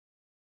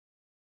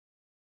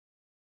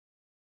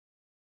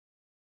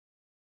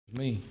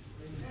Me,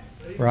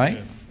 right?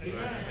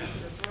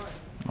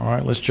 All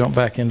right, let's jump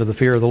back into the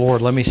fear of the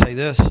Lord. Let me say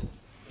this.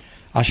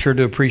 I sure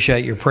do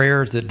appreciate your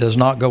prayers. It does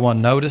not go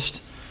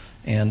unnoticed,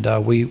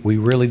 and we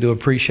really do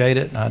appreciate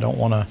it. And I don't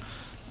want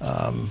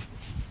to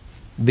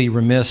be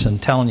remiss in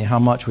telling you how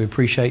much we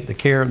appreciate the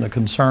care and the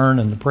concern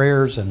and the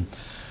prayers and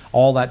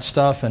all that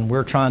stuff. And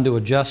we're trying to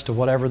adjust to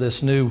whatever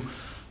this new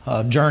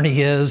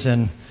journey is,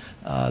 and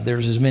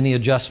there's as many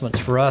adjustments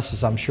for us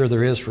as I'm sure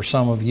there is for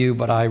some of you,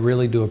 but I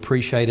really do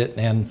appreciate it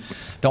and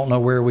don't know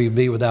where we'd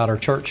be without our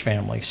church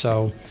family.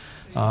 So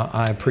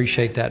I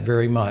appreciate that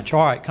very much.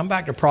 All right, come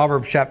back to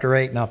Proverbs chapter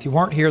 8. Now, if you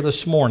weren't here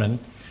this morning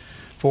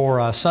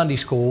for Sunday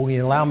school,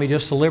 you allow me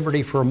just the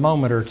liberty for a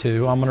moment or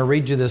two. I'm going to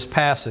read you this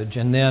passage,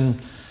 and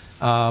then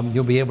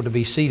you'll be able to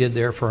be seated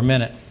there for a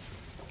minute.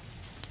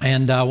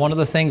 And one of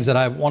the things that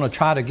I want to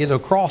try to get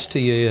across to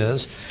you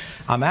is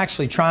I'm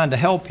actually trying to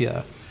help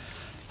you.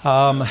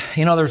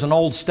 You know, there's an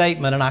old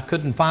statement, and I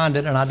couldn't find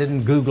it, and I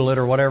didn't Google it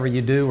or whatever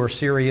you do, or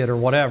Siri it or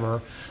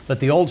whatever, but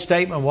the old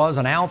statement was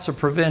an ounce of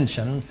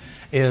prevention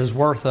is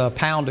worth a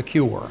pound of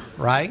cure,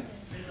 right?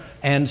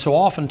 And so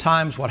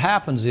oftentimes what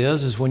happens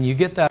is when you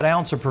get that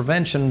ounce of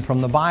prevention from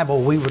the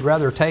Bible, we would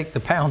rather take the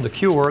pound of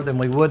cure than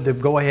we would to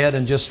go ahead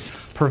and just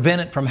prevent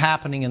it from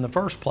happening in the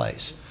first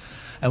place.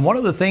 And one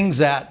of the things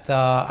that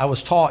I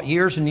was taught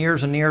years and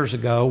years and years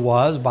ago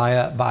was by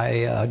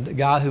a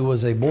guy who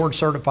was a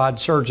board-certified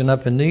surgeon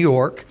up in New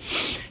York.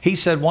 He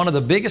said one of the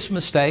biggest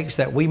mistakes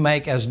that we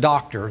make as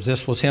doctors,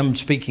 this was him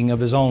speaking of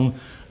his own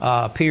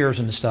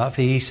peers and stuff,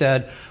 he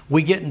said,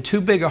 we get in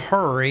too big a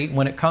hurry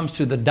when it comes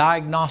to the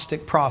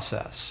diagnostic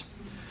process.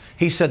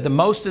 He said the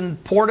most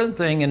important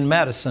thing in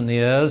medicine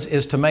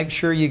is to make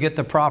sure you get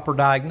the proper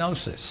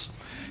diagnosis.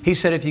 He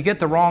said if you get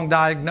the wrong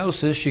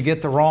diagnosis, you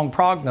get the wrong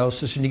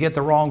prognosis, and you get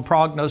the wrong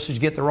prognosis,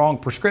 you get the wrong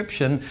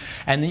prescription,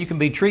 and then you can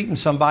be treating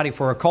somebody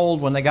for a cold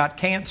when they got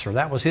cancer.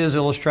 That was his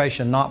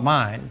illustration, not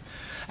mine.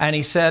 And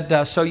he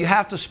said, so you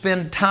have to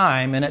spend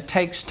time, and it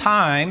takes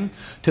time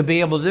to be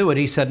able to do it.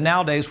 He said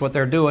nowadays what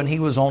they're doing, he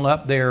was on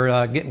up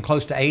there getting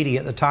close to 80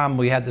 at the time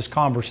we had this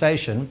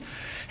conversation.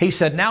 He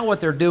said now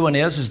what they're doing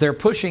is they're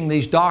pushing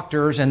these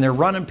doctors and they're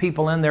running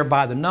people in there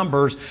by the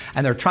numbers,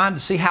 and they're trying to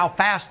see how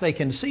fast they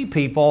can see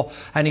people.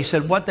 And he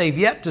said what they've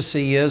yet to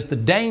see is the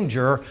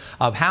danger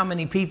of how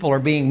many people are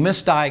being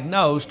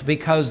misdiagnosed,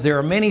 because there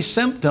are many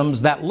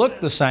symptoms that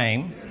look the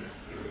same,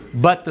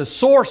 but the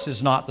source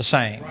is not the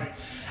same.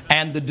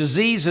 And the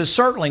disease is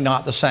certainly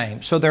not the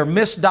same. So they're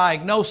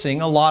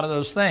misdiagnosing a lot of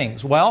those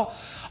things. Well,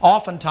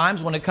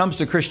 oftentimes when it comes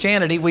to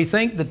Christianity, we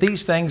think that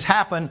these things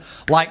happen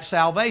like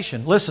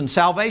salvation. Listen,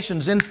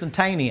 salvation's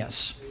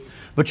instantaneous,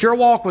 but your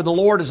walk with the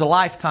Lord is a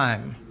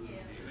lifetime.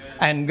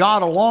 And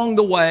God along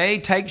the way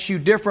takes you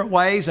different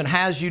ways and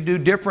has you do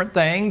different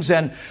things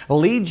and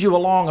leads you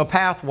along a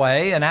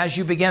pathway. And as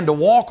you begin to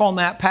walk on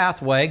that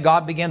pathway,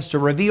 God begins to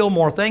reveal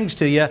more things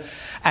to you.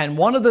 And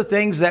one of the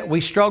things that we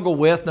struggle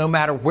with, no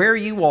matter where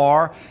you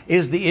are,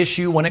 is the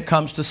issue when it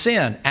comes to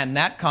sin. And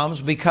that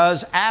comes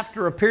because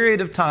after a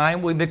period of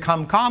time, we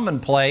become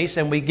commonplace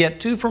and we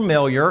get too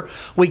familiar,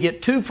 we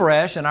get too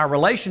fresh in our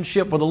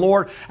relationship with the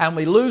Lord, and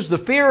we lose the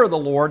fear of the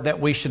Lord that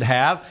we should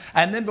have.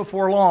 And then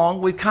before long,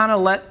 we kind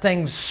of let things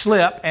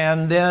slip,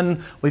 and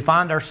then we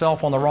find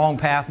ourselves on the wrong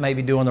path,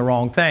 maybe doing the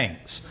wrong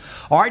things.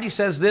 All right, he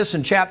says this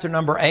in chapter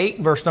number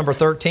 8, verse number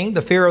 13.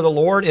 The fear of the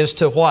Lord is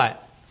to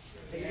what?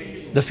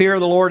 Hate. The fear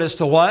of the Lord is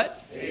to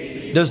what?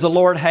 Hate. Does the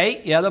Lord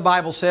hate? Yeah, the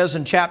Bible says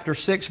in chapter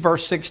 6,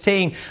 verse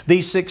 16,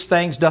 these 6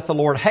 things doth the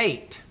Lord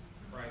hate.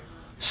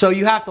 So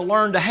you have to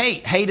learn to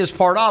hate. Hate is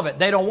part of it.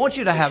 They don't want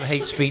you to have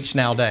hate speech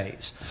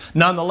nowadays.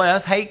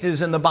 Nonetheless, hate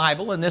is in the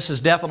Bible, and this is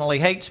definitely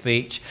hate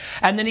speech.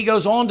 And then he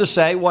goes on to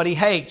say what he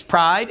hates: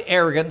 pride,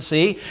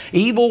 arrogancy,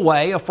 evil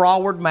way, a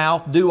froward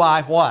mouth, do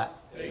I what?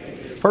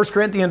 1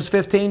 Corinthians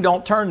 15,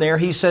 don't turn there.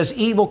 He says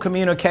evil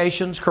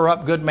communications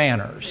corrupt good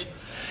manners.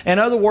 In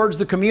other words,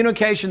 the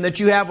communication that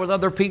you have with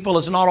other people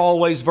is not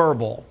always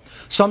verbal.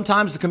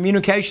 Sometimes the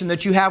communication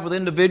that you have with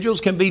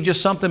individuals can be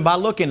just something by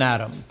looking at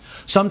them.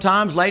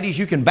 Sometimes, ladies,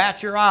 you can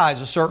bat your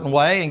eyes a certain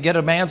way and get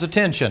a man's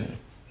attention.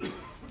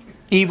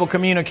 Evil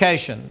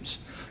communications.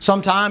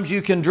 Sometimes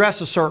you can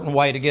dress a certain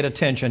way to get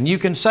attention. You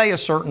can say a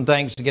certain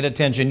things to get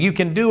attention. You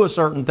can do a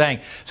certain thing.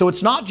 So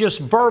it's not just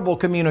verbal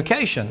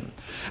communication.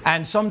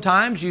 And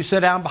sometimes you sit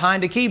down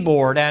behind a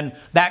keyboard, and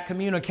that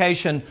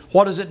communication,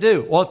 what does it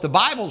do? Well, if the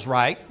Bible's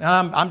right,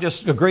 and I'm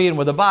just agreeing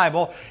with the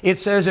Bible, it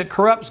says it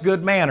corrupts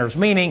good manners,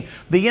 meaning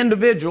the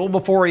individual,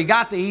 before he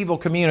got the evil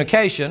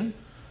communication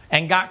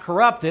and got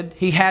corrupted,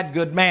 he had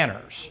good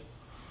manners.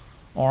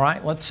 All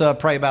right, let's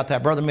pray about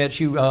that. Brother Mitch,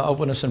 you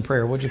open us in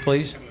prayer, would you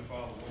please?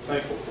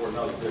 Thankful for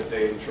another good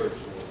day in church,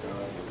 Lord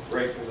God. We're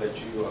grateful that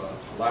you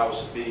allow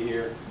us to be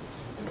here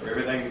and for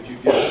everything that you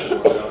give us,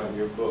 Lord God, in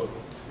your book.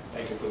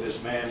 Thank you for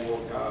this man,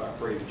 Lord God. I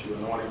pray that you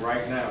anoint him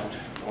right now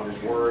on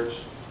his words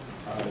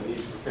that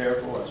he's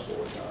prepared for us,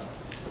 Lord God.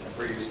 I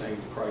pray these things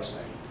in Christ's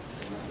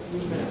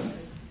name. Amen.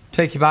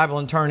 Take your Bible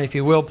and turn, if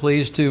you will,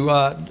 please, to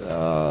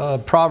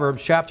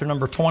Proverbs chapter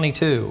number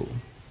 22.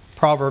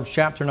 Proverbs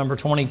chapter number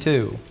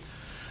 22.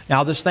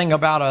 Now, this thing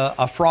about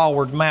a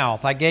froward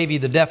mouth, I gave you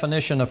the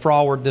definition of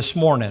froward this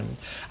morning.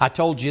 I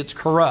told you it's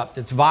corrupt,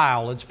 it's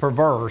vile, it's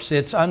perverse,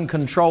 it's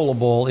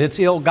uncontrollable, it's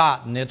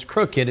ill-gotten, it's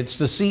crooked, it's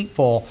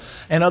deceitful.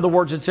 In other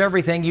words, it's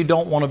everything you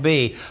don't want to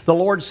be. The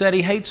Lord said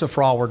He hates a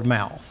froward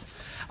mouth.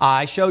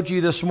 I showed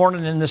you this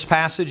morning in this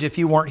passage, if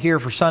you weren't here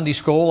for Sunday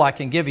school, I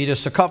can give you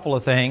just a couple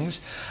of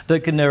things.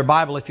 Look in their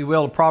Bible, if you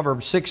will, to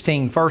Proverbs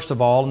 16 first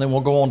of all, and then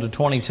we'll go on to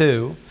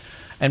 22.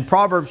 In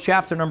Proverbs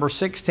chapter number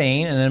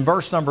 16, and in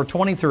verse number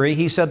 23,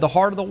 he said, "The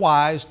heart of the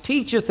wise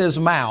teacheth his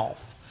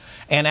mouth,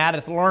 and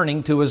addeth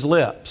learning to his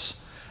lips."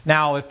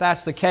 Now, if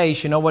that's the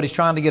case, you know what he's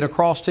trying to get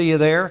across to you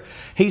there?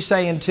 He's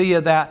saying to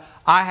you that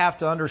I have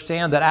to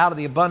understand that out of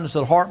the abundance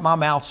of the heart my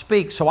mouth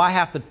speaks, so I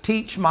have to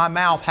teach my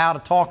mouth how to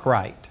talk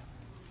right.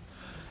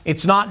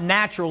 It's not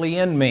naturally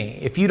in me.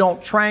 If you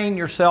don't train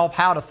yourself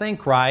how to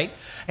think right,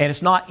 and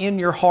it's not in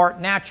your heart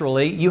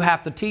naturally, you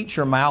have to teach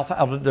your mouth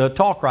how to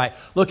talk right.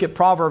 Look at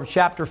Proverbs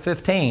chapter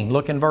 15.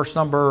 Look in verse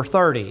number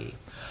 30.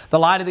 "The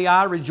light of the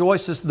eye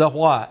rejoiceth the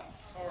what?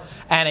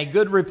 And a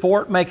good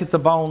report maketh the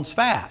bones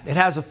fat." It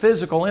has a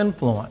physical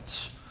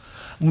influence.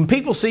 When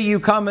people see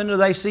you coming, do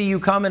they see you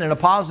coming in a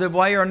positive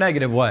way or a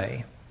negative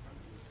way?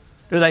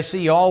 Do they see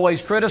you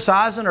always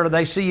criticizing, or do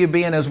they see you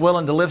being as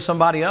willing to lift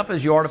somebody up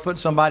as you are to put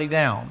somebody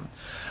down?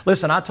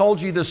 Listen, I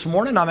told you this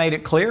morning, I made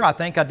it clear, I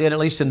think I did at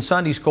least in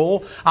Sunday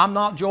school, I'm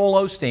not Joel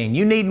Osteen.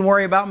 You needn't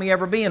worry about me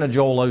ever being a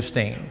Joel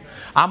Osteen.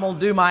 I'm going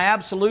to do my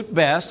absolute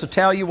best to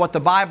tell you what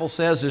the Bible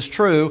says is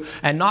true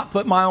and not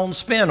put my own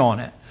spin on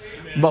it.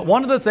 But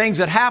one of the things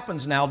that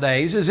happens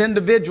nowadays is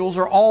individuals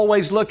are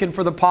always looking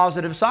for the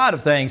positive side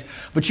of things.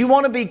 But you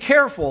want to be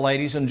careful,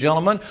 ladies and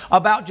gentlemen,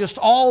 about just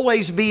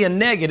always being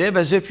negative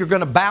as if you're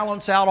going to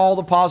balance out all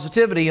the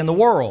positivity in the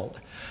world.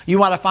 You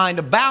want to find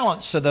a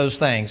balance to those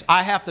things.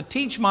 I have to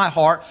teach my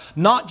heart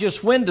not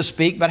just when to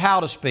speak, but how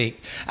to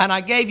speak. And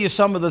I gave you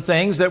some of the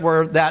things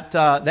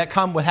that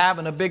come with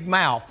having a big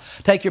mouth.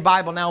 Take your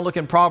Bible now, look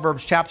in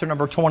Proverbs chapter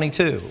number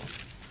 22.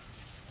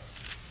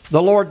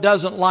 The Lord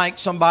doesn't like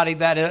somebody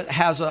that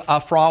has a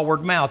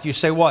froward mouth. You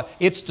say, what?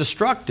 It's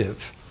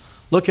destructive.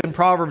 Look in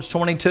Proverbs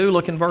 22,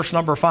 look in verse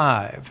number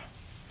 5.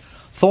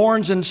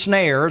 "Thorns and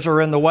snares are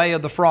in the way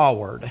of the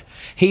froward.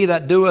 He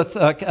that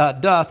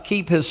doth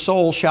keep his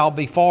soul shall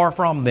be far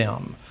from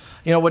them."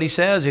 You know what he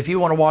says? If you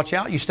want to watch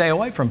out, you stay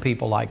away from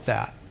people like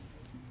that.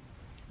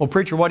 Well,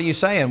 preacher, what are you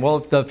saying? Well,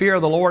 if the fear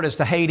of the Lord is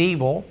to hate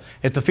evil,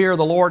 if the fear of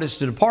the Lord is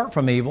to depart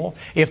from evil,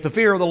 if the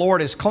fear of the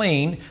Lord is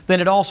clean,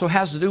 then it also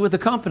has to do with the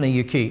company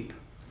you keep.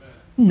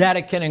 That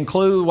it can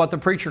include what the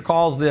preacher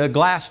calls the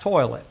glass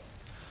toilet.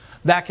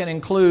 That can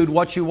include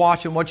what you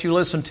watch and what you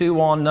listen to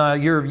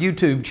on your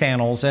YouTube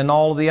channels and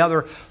all of the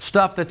other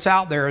stuff that's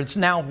out there. It's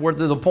now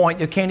to the point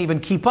you can't even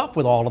keep up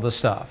with all of the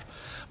stuff.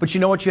 But you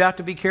know what you have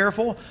to be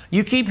careful?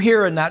 You keep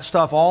hearing that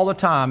stuff all the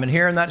time and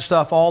hearing that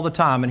stuff all the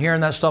time and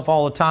hearing that stuff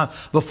all the time.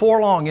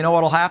 Before long, you know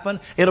what will happen?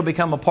 It'll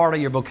become a part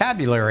of your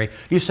vocabulary.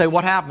 You say,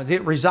 what happens?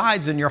 It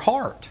resides in your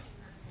heart.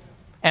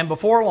 And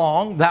before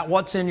long, that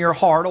what's in your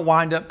heart will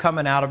wind up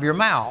coming out of your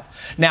mouth.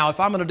 Now, if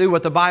I'm going to do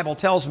what the Bible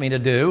tells me to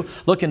do,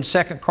 look in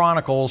 2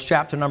 Chronicles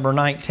chapter number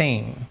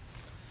 19.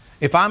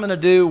 If I'm going to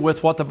do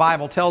with what the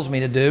Bible tells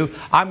me to do,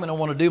 I'm going to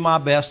want to do my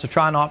best to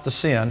try not to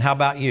sin. How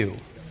about you?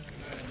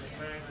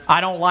 I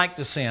don't like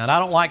to sin. I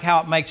don't like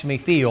how it makes me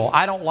feel.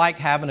 I don't like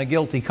having a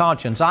guilty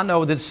conscience. I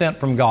know that it's sent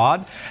from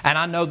God, and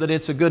I know that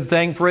it's a good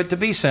thing for it to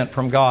be sent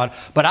from God,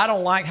 but I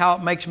don't like how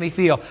it makes me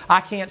feel.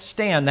 I can't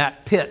stand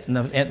that pit,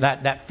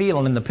 that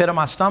feeling in the pit of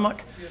my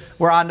stomach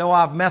where I know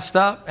I've messed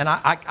up, and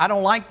I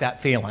don't like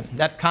that feeling.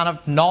 That kind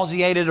of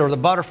nauseated, or the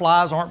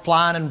butterflies aren't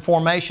flying in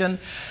formation.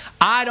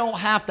 I don't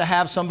have to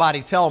have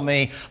somebody tell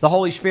me, the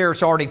Holy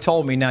Spirit's already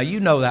told me, now you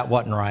know that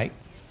wasn't right.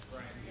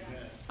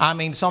 I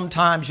mean,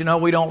 sometimes, you know,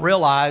 we don't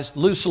realize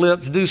loose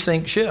lips do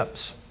sink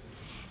ships.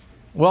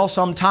 Well,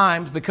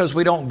 sometimes because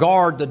we don't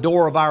guard the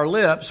door of our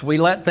lips, we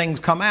let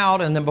things come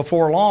out, and then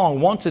before long,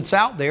 once it's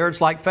out there,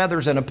 it's like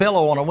feathers in a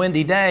pillow on a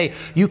windy day.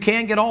 You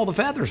can't get all the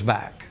feathers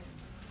back.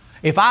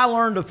 If I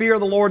learn to fear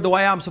the Lord the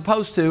way I'm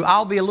supposed to,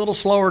 I'll be a little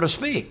slower to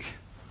speak.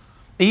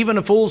 Even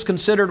a fool's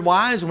considered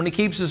wise when he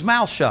keeps his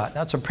mouth shut.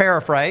 That's a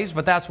paraphrase,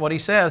 but that's what he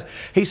says.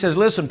 He says,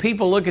 listen,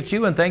 people look at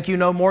you and think you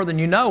know more than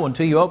you know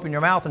until you open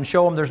your mouth and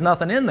show them there's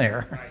nothing in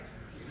there. Right.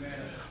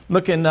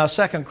 Look in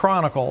 2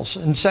 Chronicles.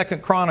 In 2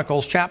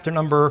 Chronicles chapter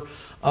number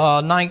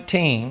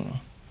 19.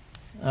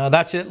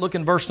 That's it. Look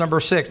in verse number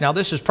 6. Now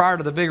this is prior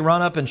to the big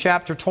run-up in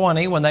chapter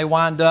 20 when they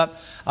wind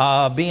up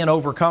being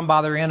overcome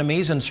by their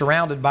enemies and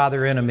surrounded by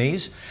their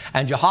enemies.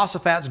 And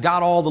Jehoshaphat's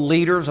got all the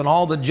leaders and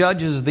all the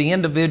judges, the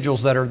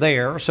individuals that are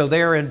there. So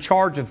they're in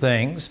charge of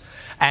things.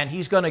 And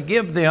he's going to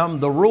give them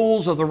the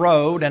rules of the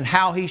road and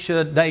how they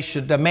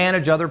should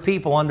manage other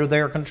people under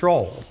their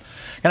control.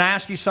 Can I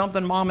ask you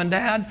something, Mom and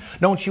Dad?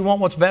 Don't you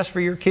want what's best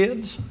for your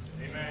kids?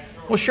 Amen.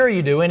 Well, sure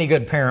you do. Any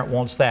good parent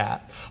wants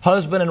that.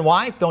 Husband and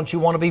wife, don't you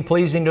want to be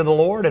pleasing to the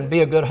Lord and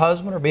be a good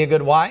husband or be a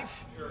good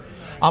wife? Sure.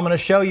 I'm going to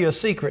show you a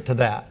secret to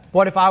that.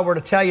 What if I were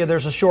to tell you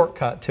there's a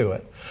shortcut to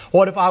it?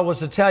 What if I was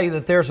to tell you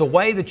that there's a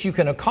way that you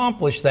can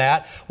accomplish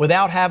that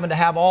without having to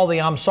have all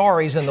the I'm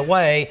sorry's in the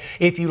way?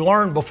 If you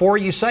learn before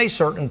you say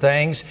certain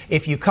things,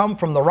 if you come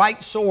from the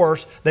right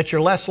source, that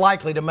you're less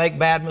likely to make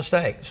bad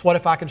mistakes. What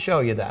if I could show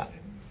you that?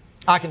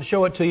 I can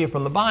show it to you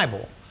from the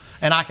Bible.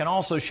 And I can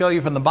also show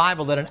you from the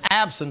Bible that an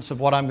absence of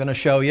what I'm going to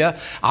show you,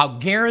 I'll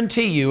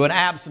guarantee you an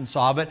absence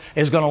of it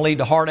is going to lead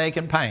to heartache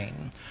and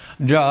pain.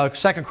 2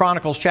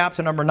 Chronicles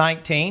chapter number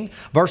 19,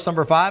 verse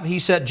number 5, He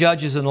set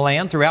judges in the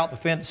land throughout the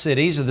fenced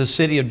cities of the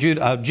city of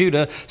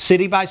Judah,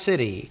 city by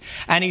city.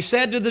 And He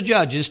said to the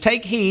judges,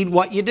 take heed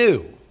what you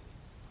do.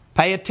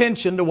 Pay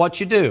attention to what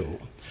you do.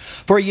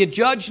 For you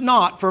judge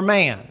not for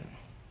man,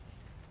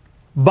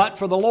 but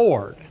for the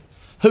Lord,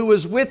 who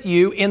is with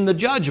you in the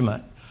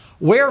judgment.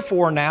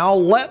 Wherefore now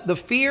let the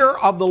fear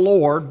of the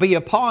Lord be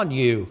upon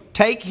you.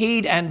 Take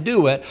heed and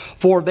do it,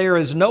 for there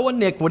is no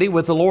iniquity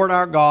with the Lord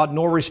our God,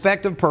 nor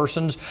respect of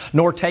persons,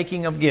 nor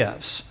taking of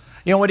gifts.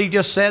 You know what he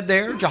just said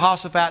there?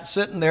 Jehoshaphat's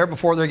sitting there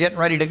before they're getting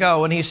ready to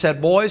go, and he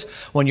said, boys,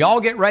 when y'all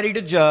get ready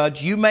to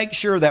judge, you make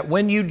sure that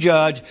when you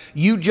judge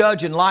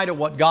in light of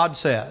what God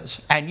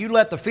says. And you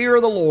let the fear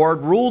of the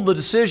Lord rule the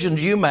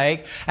decisions you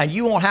make, and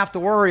you won't have to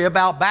worry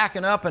about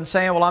backing up and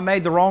saying, well, I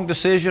made the wrong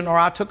decision, or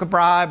I took a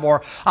bribe,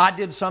 or I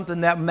did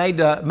something that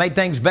made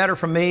things better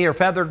for me, or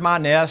feathered my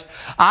nest.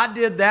 I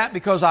did that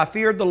because I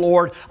feared the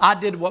Lord. I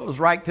did what was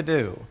right to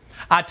do.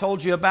 I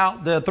told you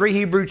about the 3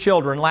 Hebrew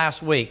children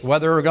last week.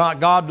 Whether or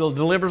not God will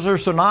deliver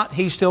us or not,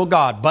 He's still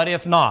God. But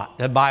if not,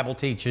 the Bible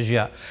teaches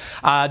you.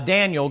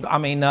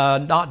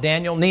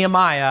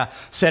 Nehemiah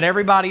said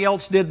everybody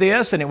else did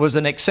this and it was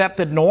an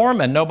accepted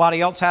norm and nobody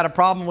else had a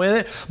problem with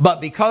it.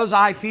 But because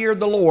I feared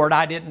the Lord,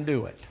 I didn't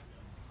do it.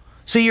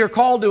 See, you're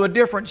called to a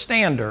different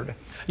standard.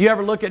 You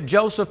ever look at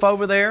Joseph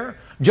over there?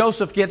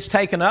 Joseph gets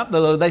taken up.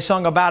 They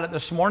sung about it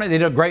this morning. They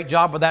did a great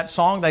job with that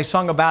song. They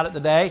sung about it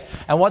today.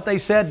 And what they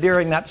said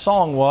during that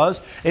song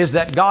is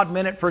that God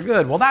meant it for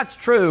good. Well, that's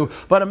true.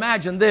 But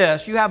imagine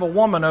this. You have a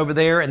woman over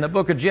there in the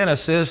book of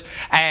Genesis,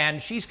 and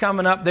she's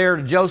coming up there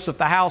to Joseph,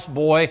 the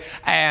houseboy,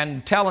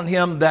 and telling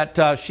him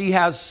that she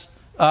has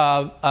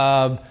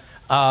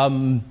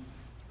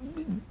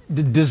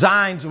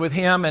designs with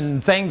him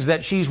and things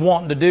that she's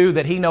wanting to do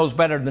that he knows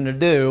better than to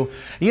do.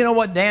 You know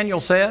what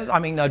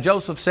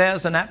Joseph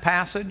says in that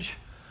passage?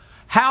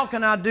 How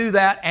can I do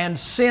that and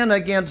sin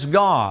against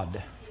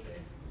God?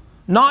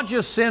 Not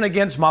just sin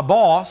against my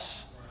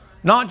boss,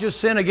 not just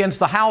sin against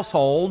the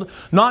household,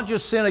 not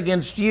just sin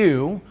against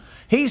you.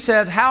 He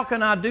said, how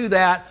can I do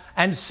that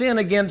and sin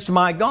against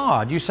my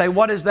God? You say,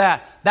 what is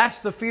that? That's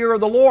the fear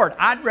of the Lord.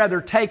 I'd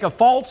rather take a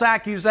false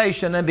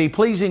accusation and be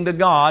pleasing to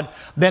God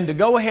than to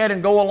go ahead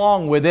and go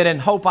along with it and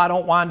hope I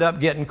don't wind up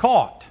getting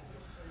caught.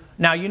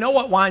 Now, you know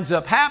what winds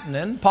up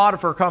happening?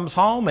 Potiphar comes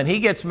home and he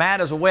gets mad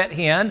as a wet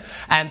hen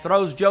and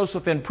throws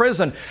Joseph in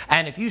prison.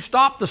 And if you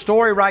stop the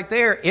story right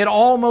there, it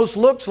almost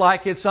looks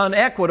like it's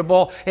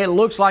unequitable. It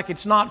looks like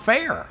it's not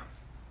fair.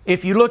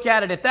 If you look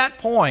at it at that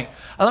point,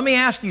 let me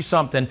ask you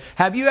something.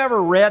 Have you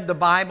ever read the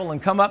Bible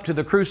and come up to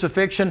the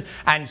crucifixion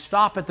and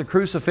stop at the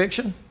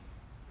crucifixion?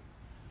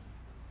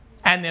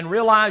 And then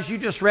realize you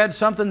just read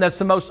something that's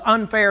the most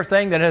unfair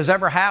thing that has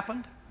ever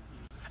happened?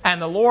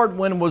 And the Lord,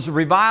 when was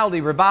reviled,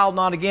 He reviled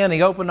not again.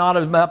 He opened not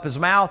up His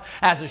mouth.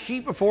 As a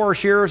sheep before her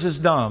shearers is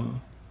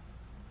dumb.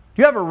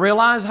 Do you ever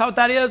realize how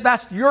that is?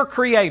 That's your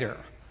Creator.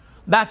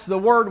 That's the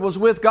Word was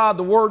with God,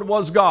 the Word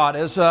was God,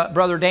 as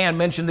Brother Dan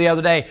mentioned the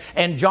other day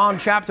in John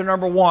chapter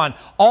number 1.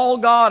 All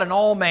God and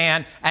all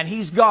man, and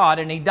He's God,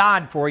 and He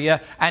died for you,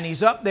 and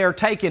He's up there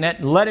taking it,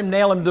 and let Him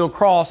nail Him to a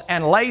cross,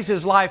 and lays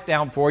His life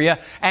down for you,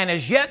 and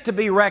is yet to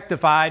be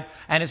rectified,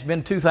 and it's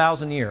been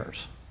 2,000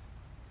 years.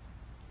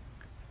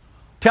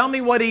 Tell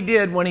me what He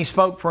did when He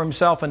spoke for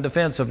Himself in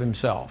defense of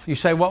Himself. You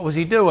say, what was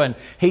He doing?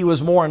 He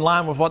was more in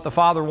line with what the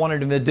Father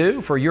wanted Him to do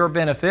for your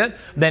benefit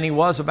than He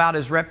was about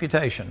His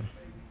reputation.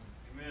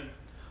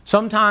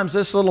 Sometimes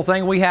this little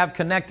thing we have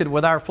connected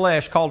with our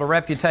flesh called a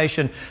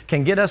reputation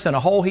can get us in a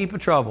whole heap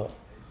of trouble.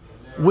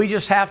 We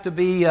just have to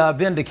be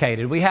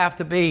vindicated. We have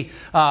to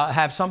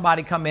have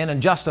somebody come in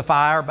and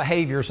justify our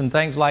behaviors and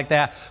things like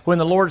that. When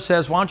the Lord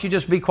says, why don't you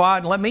just be quiet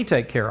and let me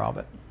take care of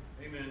it?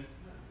 Amen.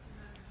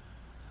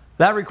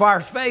 That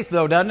requires faith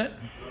though, doesn't it?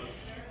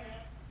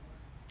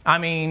 I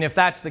mean, if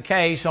that's the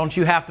case, don't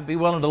you have to be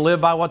willing to live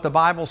by what the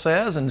Bible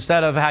says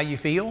instead of how you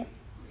feel?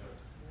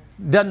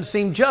 Doesn't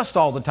seem just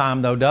all the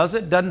time though, does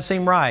it? Doesn't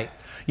seem right.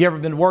 You ever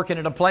been working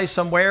at a place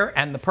somewhere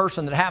and the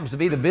person that happens to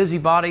be the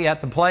busybody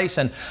at the place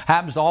and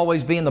happens to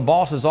always be in the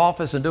boss's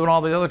office and doing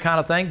all the other kind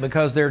of thing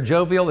because they're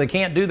jovial, they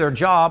can't do their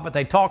job, but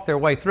they talk their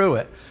way through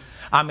it.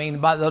 I mean,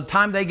 by the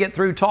time they get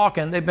through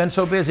talking, they've been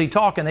so busy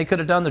talking, they could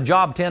have done the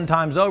job 10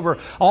 times over.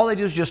 All they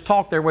do is just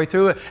talk their way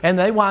through it, and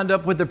they wind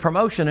up with the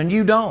promotion, and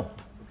you don't.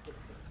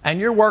 And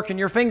you're working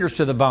your fingers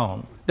to the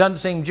bone. Doesn't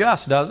seem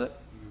just, does it?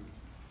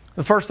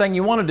 The first thing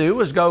you want to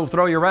do is go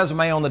throw your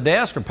resume on the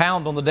desk or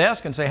pound on the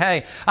desk and say,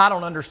 hey, I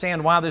don't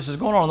understand why this is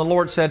going on. And the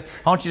Lord said,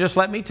 why don't you just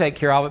let me take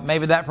care of it?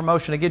 Maybe that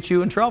promotion will get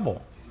you in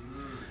trouble.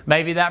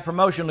 Maybe that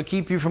promotion will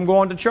keep you from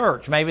going to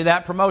church. Maybe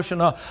that promotion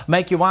will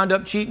make you wind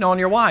up cheating on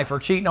your wife or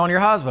cheating on your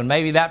husband.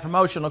 Maybe that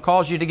promotion will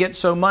cause you to get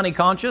so money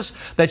conscious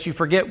that you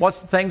forget what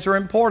things are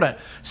important.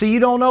 See, you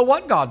don't know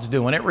what God's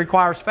doing. It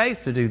requires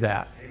faith to do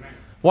that.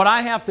 What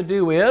I have to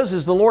do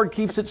is the Lord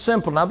keeps it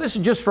simple. Now, this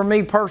is just for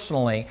me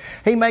personally.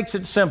 He makes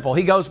it simple.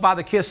 He goes by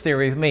the KISS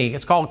theory with me.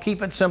 It's called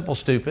keep it simple,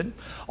 stupid,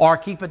 or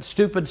keep it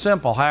stupid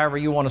simple, however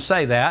you want to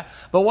say that.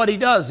 But what He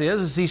does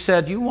is He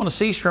said, you want to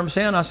cease from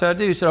sin? I said, I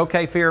do. He said,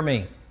 okay, fear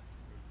me.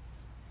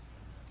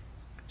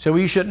 So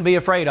you shouldn't be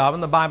afraid of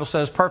Him. The Bible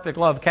says perfect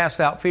love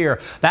casts out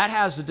fear. That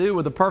has to do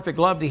with the perfect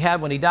love He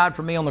had when He died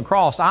for me on the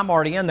cross. I'm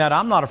already in that.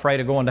 I'm not afraid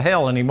of going to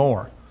hell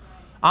anymore.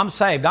 I'm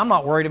saved. I'm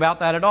not worried about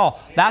that at all.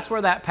 That's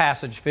where that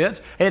passage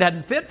fits. It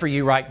doesn't fit for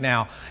you right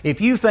now. If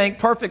you think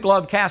perfect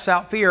love casts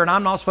out fear and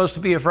I'm not supposed to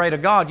be afraid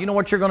of God, you know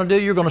what you're going to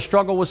do? You're going to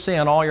struggle with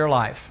sin all your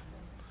life.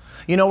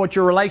 You know what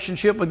your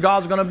relationship with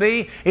God's going to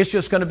be? It's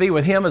just going to be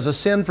with Him as a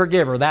sin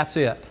forgiver. That's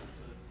it.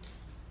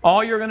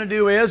 All you're going to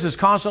do is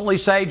constantly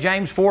say,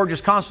 James 4,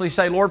 just constantly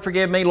say, Lord,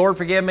 forgive me, Lord,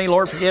 forgive me,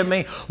 Lord, forgive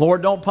me.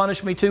 Lord, don't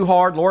punish me too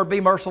hard. Lord,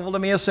 be merciful to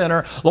me, a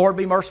sinner. Lord,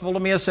 be merciful to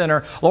me, a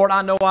sinner. Lord,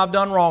 I know I've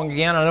done wrong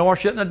again. I know I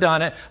shouldn't have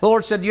done it. The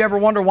Lord said, do you ever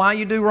wonder why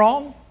you do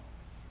wrong?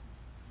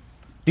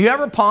 Do you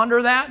ever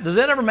ponder that? Does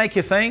it ever make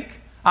you think?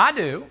 I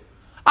do.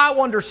 I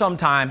wonder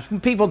sometimes when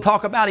people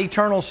talk about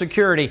eternal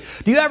security,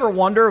 do you ever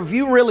wonder, if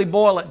you really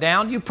boil it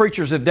down, you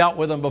preachers have dealt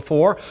with them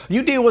before,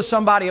 you deal with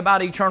somebody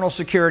about eternal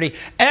security,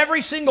 every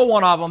single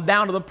one of them,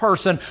 down to the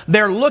person,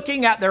 they're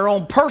looking at their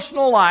own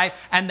personal life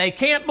and they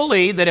can't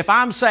believe that if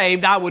I'm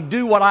saved, I would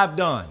do what I've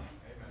done.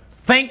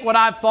 Think what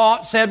I've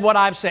thought, said what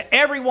I've said.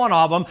 Every one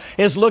of them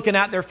is looking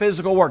at their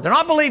physical work. They're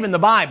not believing the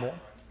Bible.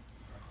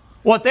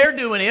 What they're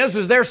doing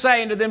is they're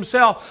saying to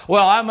themselves,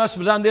 well, I must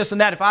have done this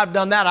and that. If I've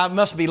done that, I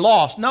must be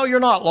lost. No,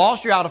 you're not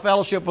lost. You're out of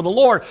fellowship with the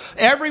Lord.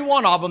 Every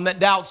one of them that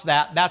doubts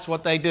that, that's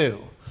what they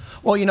do.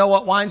 Well, you know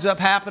what winds up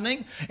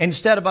happening?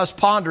 Instead of us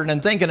pondering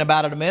and thinking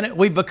about it a minute,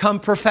 we become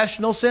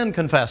professional sin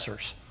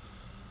confessors.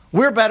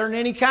 We're better than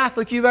any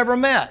Catholic you've ever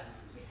met.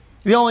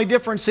 The only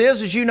difference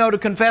is you know to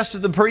confess to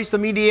the priest, the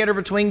mediator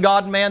between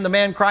God and man, the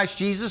man Christ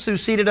Jesus, who's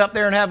seated up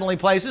there in heavenly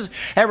places,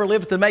 ever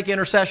lived to make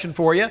intercession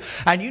for you.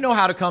 And you know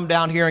how to come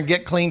down here and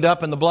get cleaned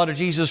up in the blood of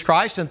Jesus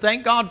Christ, and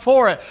thank God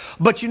for it.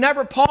 But you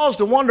never pause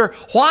to wonder,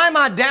 why am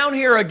I down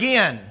here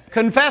again,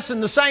 confessing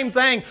the same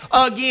thing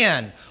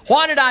again?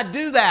 Why did I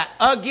do that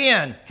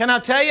again? Can I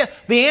tell you?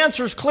 The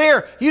answer's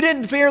clear. You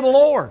didn't fear the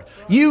Lord.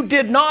 You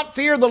did not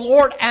fear the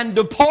Lord and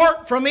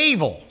depart from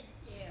evil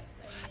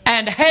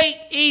and hate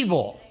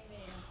evil.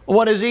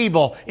 What is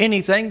evil?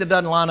 Anything that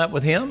doesn't line up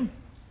with Him.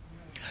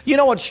 You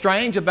know what's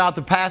strange about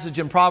the passage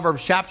in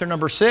Proverbs chapter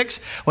number 6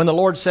 when the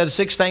Lord said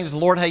 6 things the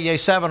Lord hates, yea,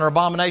 7 are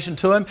abomination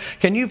to Him?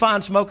 Can you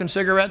find smoking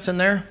cigarettes in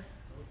there?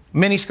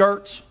 Mini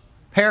skirts?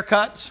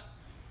 Haircuts?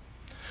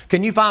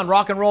 Can you find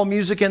rock and roll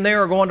music in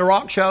there or going to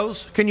rock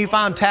shows? Can you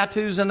find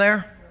tattoos in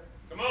there?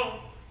 Come on.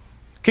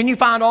 Can you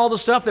find all the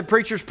stuff that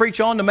preachers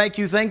preach on to make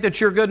you think that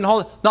you're good and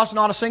holy? That's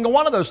not a single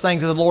one of those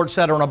things that the Lord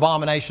said are an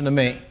abomination to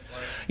me.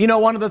 You know,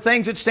 one of the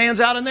things that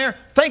stands out in there,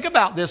 think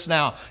about this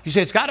now. You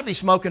say it's got to be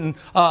smoking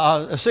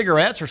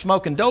cigarettes or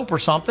smoking dope or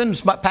something,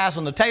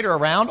 passing the tater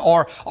around,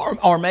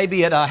 or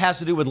maybe it has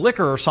to do with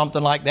liquor or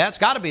something like that. It's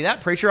got to be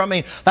that preacher. I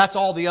mean, that's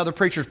all the other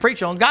preachers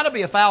preach on. It's got to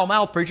be a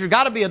foul-mouthed preacher. It's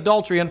got to be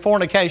adultery and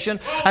fornication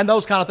and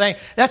those kind of things.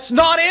 That's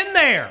not in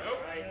there.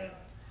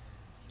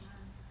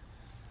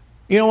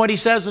 You know what he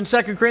says in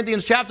 2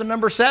 Corinthians chapter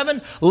number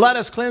 7? Let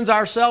us cleanse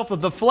ourselves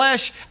of the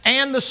flesh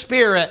and the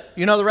spirit.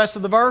 You know the rest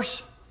of the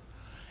verse?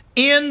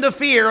 In the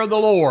fear of the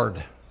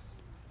Lord.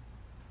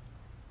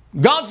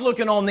 God's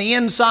looking on the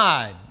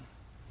inside.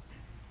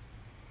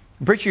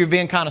 Preacher, you're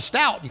being kind of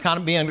stout. You're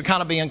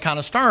being kind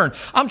of stern.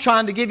 I'm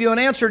trying to give you an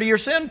answer to your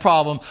sin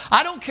problem.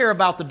 I don't care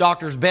about the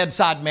doctor's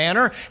bedside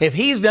manner. If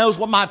he knows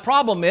what my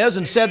problem is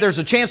and said there's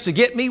a chance to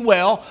get me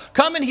well,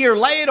 come in here,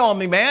 lay it on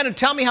me, man, and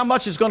tell me how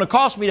much it's going to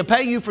cost me to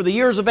pay you for the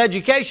years of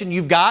education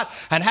you've got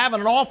and having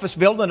an office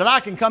building that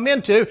I can come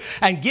into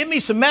and give me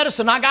some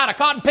medicine. I got a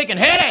cotton-picking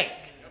headache.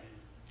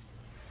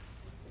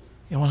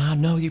 You know, well, I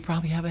know you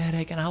probably have a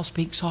headache, and I'll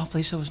speak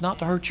softly so as not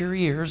to hurt your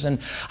ears. And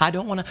I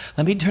don't want to.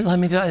 Let me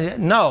tell you.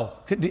 No,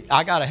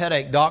 I got a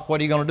headache, Doc.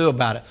 What are you going to do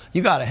about it?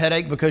 You got a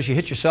headache because you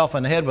hit yourself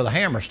in the head with a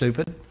hammer,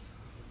 stupid.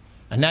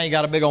 And now you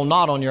got a big old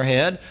knot on your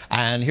head.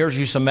 And here's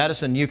you some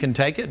medicine. You can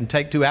take it and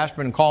take 2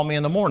 aspirin and call me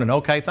in the morning.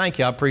 Okay, thank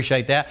you. I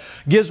appreciate that.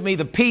 Gives me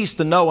the peace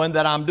to knowing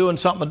that I'm doing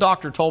something the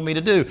doctor told me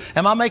to do.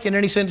 Am I making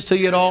any sense to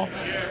you at all?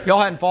 Y'all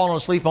hadn't fallen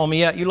asleep on me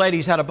yet. You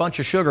ladies had a bunch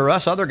of sugar.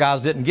 Us other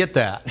guys didn't get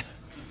that.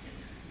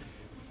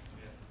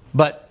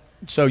 But,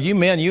 so you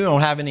men, you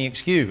don't have any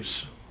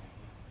excuse.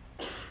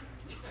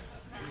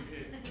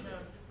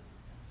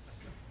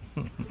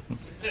 Do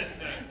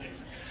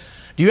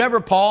you ever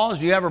pause?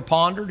 Do you ever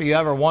ponder? Do you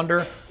ever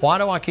wonder, why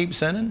do I keep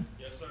sinning?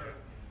 Yes, sir.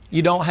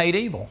 You don't hate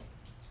evil.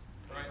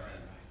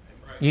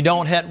 You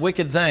don't hate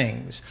wicked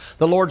things.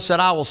 The Lord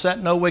said, I will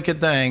set no wicked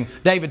thing.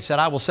 David said,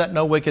 I will set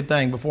no wicked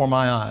thing before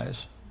my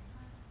eyes.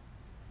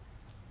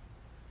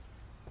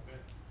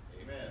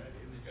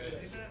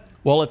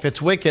 Well, if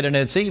it's wicked and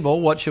it's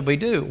evil, what should we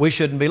do? We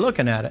shouldn't be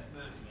looking at it.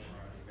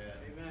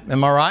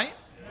 Am I right?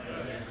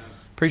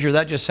 Preacher,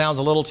 that just sounds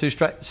a little too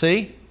straight.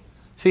 See?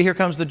 See, here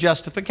comes the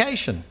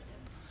justification.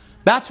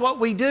 That's what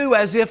we do,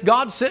 as if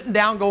God's sitting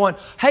down going,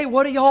 hey,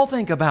 what do y'all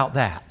think about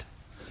that?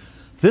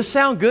 This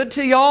sound good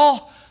to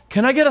y'all?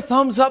 Can I get a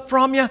thumbs up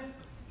from you?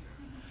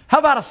 How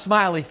about a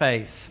smiley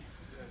face?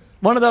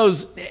 One of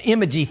those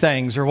imagey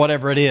things or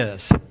whatever it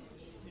is.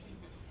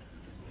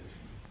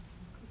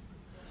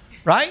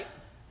 Right?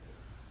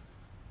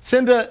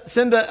 Send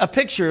a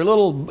picture,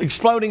 little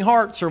exploding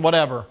hearts or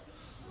whatever.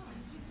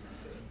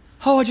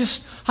 Oh, I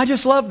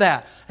just love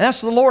that. And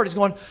that's the Lord. He's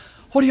going,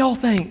 what do y'all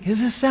think?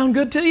 Does this sound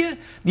good to you?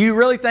 Do you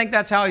really think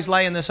that's how He's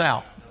laying this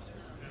out?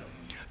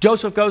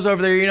 Joseph goes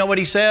over there, you know what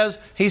he says?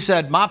 He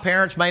said, my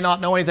parents may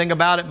not know anything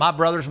about it. My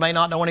brothers may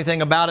not know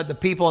anything about it. The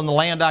people in the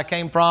land I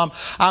came from,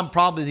 I'm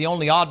probably the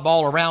only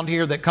oddball around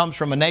here that comes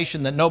from a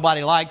nation that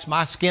nobody likes.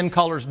 My skin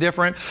color's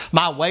different.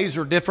 My ways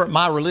are different.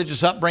 My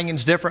religious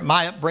upbringing's different.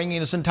 My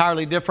upbringing is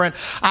entirely different.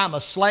 I'm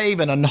a slave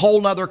in a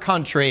whole other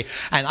country,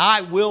 and I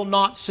will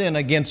not sin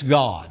against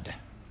God.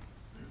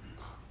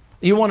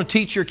 You want to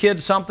teach your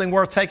kids something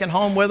worth taking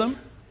home with them?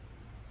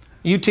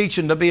 You teach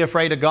them to be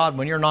afraid of God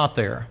when you're not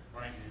there.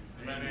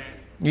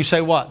 You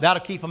say what?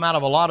 That'll keep them out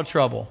of a lot of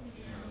trouble.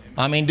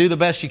 I mean, do the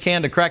best you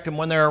can to correct them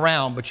when they're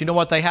around. But you know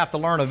what they have to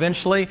learn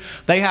eventually?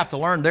 They have to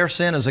learn their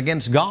sin is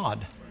against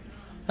God.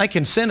 They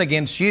can sin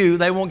against you.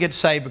 They won't get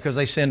saved because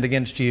they sinned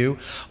against you.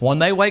 When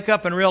they wake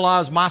up and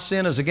realize my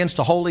sin is against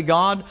a holy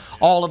God,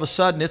 all of a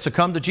sudden it's a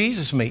come to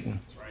Jesus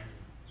meeting.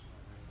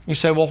 You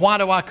say, well, why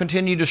do I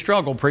continue to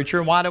struggle,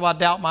 preacher? Why do I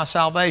doubt my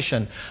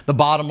salvation? The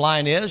bottom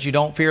line is you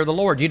don't fear the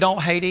Lord. You don't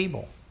hate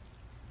evil.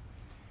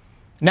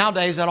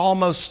 Nowadays, that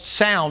almost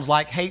sounds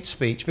like hate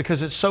speech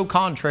because it's so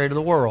contrary to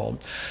the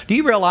world. Do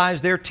you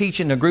realize they're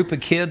teaching a group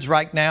of kids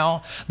right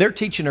now? They're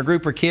teaching a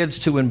group of kids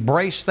to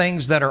embrace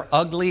things that are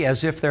ugly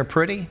as if they're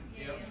pretty.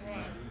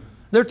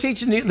 They're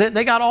teaching,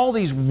 they got all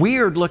these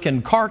weird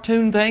looking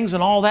cartoon things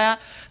and all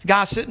that. The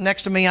guy sitting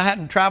next to me, I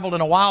hadn't traveled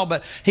in a while,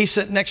 but he's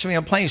sitting next to me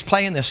and he's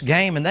playing this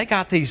game, and they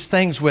got these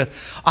things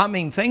with, I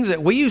mean, things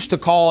that we used to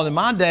call, in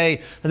my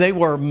day, they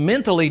were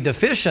mentally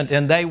deficient,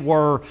 and they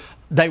were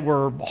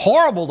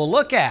horrible to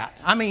look at.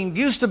 I mean,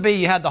 used to be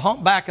you had the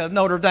humpback of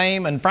Notre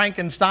Dame and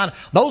Frankenstein.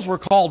 Those were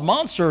called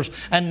monsters.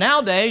 And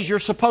nowadays, you're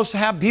supposed to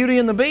have Beauty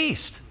and the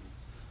Beast.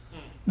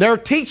 They're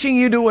teaching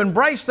you to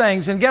embrace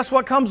things. And guess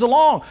what comes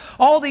along?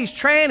 All these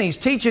trannies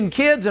teaching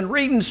kids and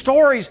reading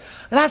stories.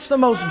 That's the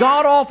most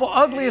god-awful,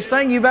 ugliest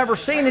thing you've ever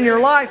seen in your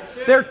life.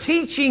 They're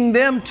teaching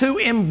them to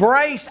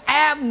embrace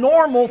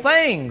abnormal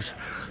things.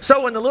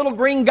 So when the little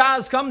green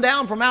guys come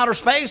down from outer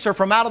space or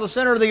from out of the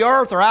center of the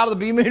earth or out of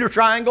the Bermuda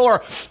Triangle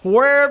or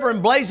wherever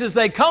in blazes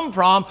they come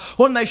from,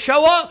 when they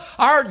show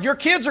up, your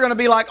kids are going to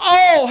be like,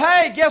 oh,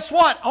 hey, guess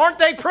what? Aren't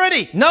they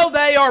pretty? No,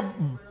 they are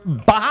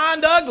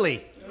behind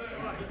ugly.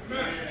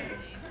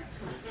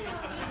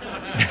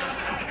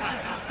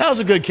 That was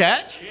a good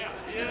catch.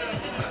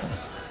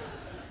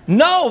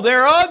 No,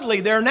 they're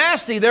ugly. They're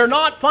nasty. They're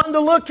not fun to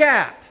look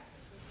at.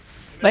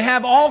 They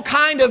have all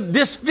kind of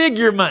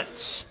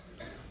disfigurements.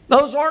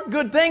 Those aren't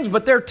good things,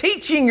 but they're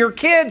teaching your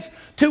kids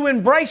to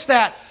embrace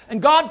that.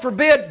 And God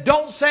forbid,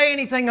 don't say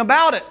anything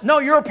about it. No,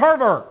 you're a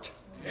pervert.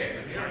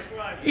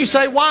 You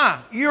say, why?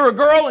 You're a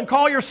girl and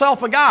call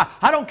yourself a guy.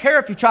 I don't care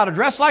if you try to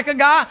dress like a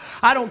guy.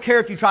 I don't care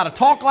if you try to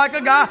talk like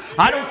a guy.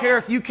 I don't care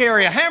if you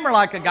carry a hammer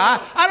like a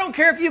guy. I don't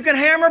care if you can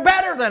hammer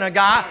better than a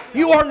guy.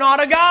 You are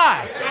not a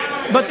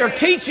guy. But they're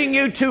teaching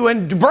you to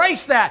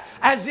embrace that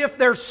as if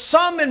there's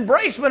some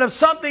embracement of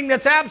something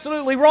that's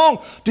absolutely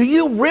wrong. Do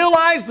you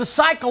realize the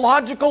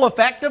psychological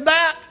effect of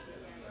that?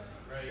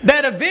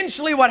 That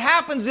eventually what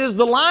happens is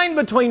the line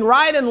between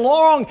right and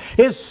wrong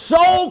is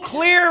so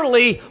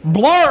clearly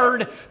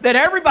blurred that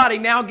everybody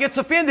now gets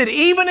offended.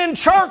 Even in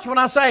church, when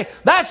I say,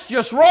 that's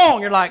just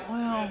wrong, you're like,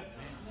 well,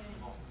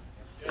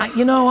 I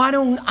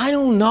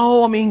don't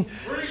know. I mean,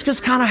 it's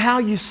just kind of how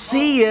you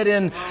see it.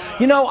 And,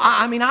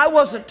 I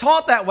wasn't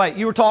taught that way.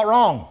 You were taught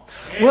wrong.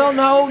 Well,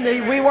 no,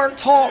 we weren't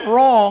taught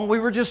wrong. We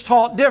were just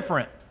taught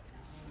different.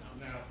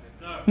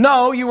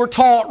 No, you were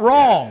taught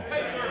wrong.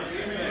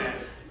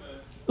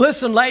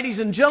 Listen, ladies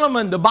and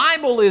gentlemen, the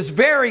Bible is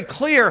very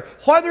clear.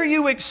 Whether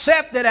you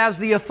accept it as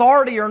the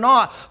authority or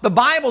not, the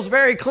Bible's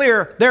very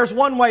clear. There's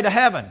one way to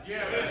heaven.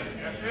 Yes,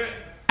 that's it.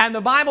 And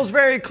the Bible's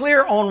very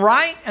clear on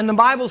right, and the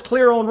Bible's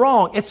clear on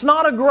wrong. It's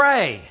not a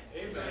gray.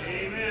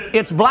 Amen.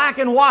 It's black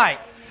and white.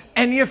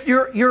 And if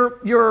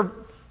you're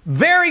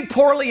very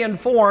poorly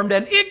informed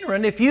and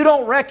ignorant if you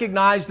don't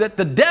recognize that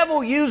the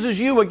devil uses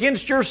you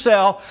against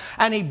yourself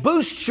and he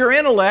boosts your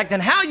intellect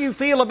and how you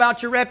feel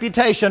about your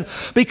reputation,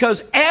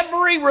 because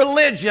every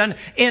religion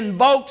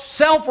invokes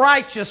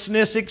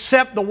self-righteousness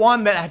except the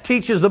one that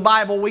teaches the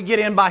Bible we get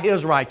in by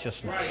His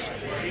righteousness.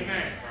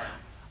 Right.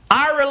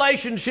 Our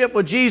relationship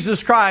with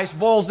Jesus Christ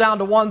boils down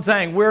to one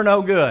thing: we're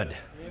no good.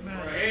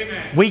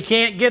 Amen. We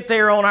can't get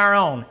there on our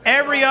own.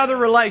 Every other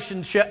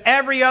relationship,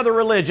 every other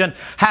religion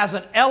has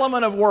an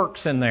element of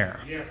works in there.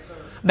 Yes, sir.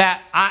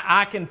 that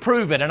I can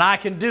prove it and I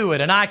can do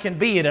it and I can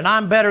be it and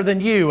I'm better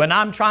than you and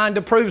I'm trying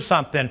to prove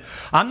something.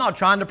 I'm not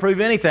trying to prove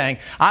anything.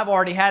 I've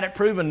already had it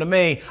proven to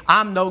me.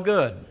 I'm no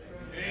good.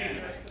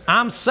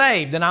 I'm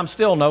saved and I'm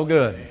still no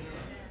good.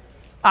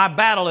 I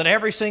battle it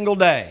every single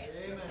day.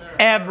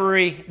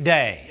 Every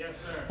day.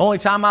 Only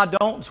time I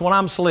don't is when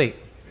I'm asleep.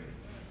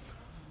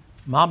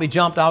 I'll be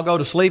jumped, I'll go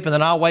to sleep, and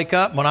then I'll wake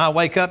up. When I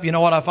wake up, you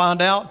know what I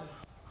find out?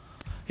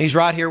 He's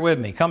right here with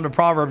me. Come to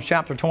Proverbs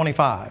chapter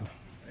 25.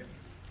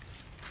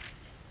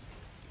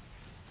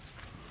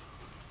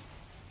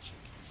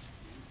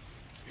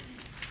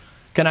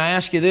 Can I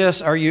ask you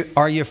this? Are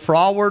you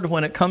froward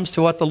when it comes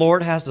to what the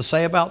Lord has to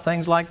say about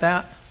things like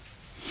that?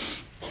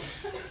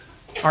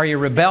 Are you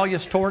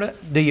rebellious toward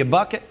it? Do you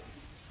buck it?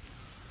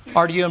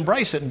 Or do you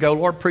embrace it and go,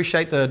 Lord,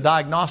 appreciate the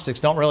diagnostics.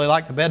 Don't really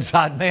like the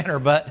bedside manner,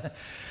 but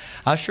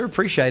I sure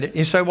appreciate it.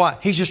 You say, what?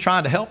 He's just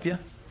trying to help you.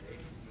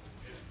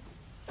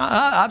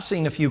 I've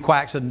seen a few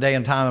quacks in a day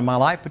and time in my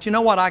life, but you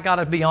know what? I got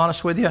to be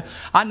honest with you.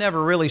 I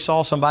never really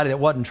saw somebody that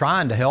wasn't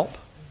trying to help.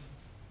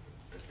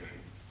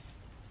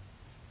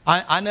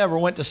 I never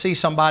went to see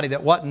somebody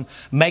that wasn't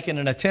making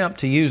an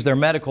attempt to use their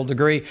medical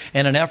degree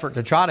in an effort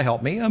to try to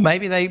help me.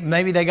 Maybe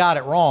they got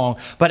it wrong,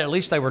 but at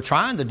least they were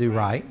trying to do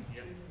right.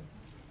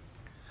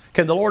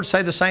 Can the Lord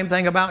say the same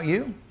thing about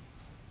you?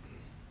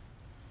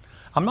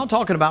 I'm not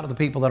talking about the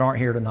people that aren't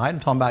here tonight. I'm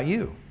talking about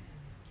you.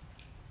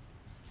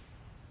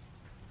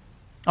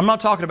 I'm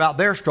not talking about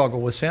their struggle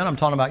with sin. I'm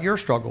talking about your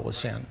struggle with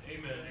sin.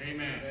 Amen.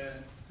 Amen.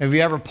 Have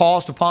you ever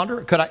paused to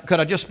ponder? Could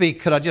I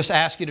just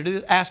ask you to do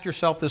this? Ask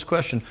yourself this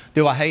question.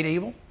 Do I hate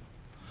evil?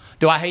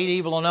 Do I hate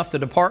evil enough to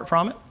depart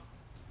from it?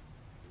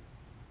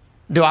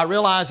 Do I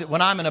realize that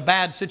when I'm in a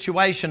bad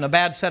situation, a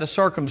bad set of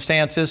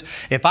circumstances,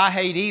 if I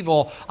hate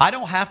evil, I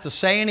don't have to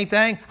say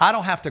anything. I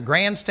don't have to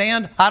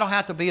grandstand. I don't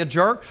have to be a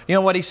jerk. You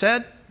know what he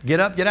said? Get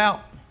up, get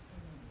out.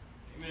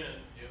 Amen.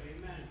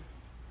 Amen.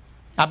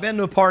 I've been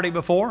to a party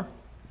before.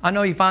 I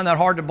know you find that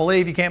hard to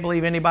believe. You can't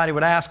believe anybody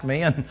would ask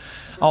me and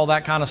all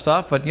that kind of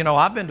stuff. But, you know,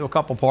 I've been to a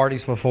couple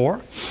parties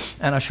before.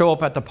 And I show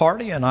up at the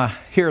party and I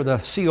hear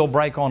the seal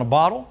break on a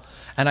bottle.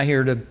 And I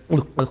hear the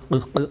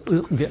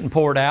getting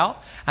poured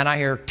out. And I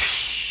hear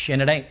and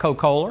it ain't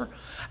Coca-Cola.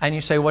 And you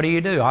say, what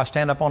do? I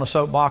stand up on a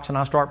soapbox and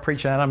I start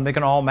preaching and I'm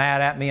making all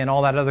mad at me and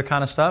all that other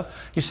kind of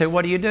stuff. You say,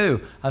 what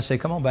do? I say,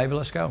 come on, baby,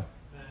 let's go.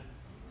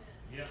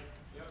 Yep.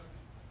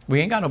 We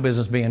ain't got no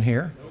business being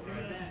here.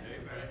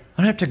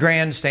 I don't have to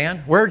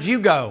grandstand. Where'd you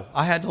go?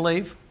 I had to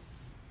leave.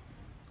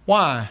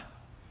 Why?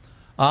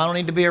 I don't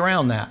need to be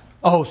around that.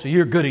 Oh, so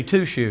you're goody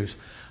two-shoes.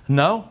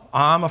 No,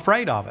 I'm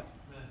afraid of it.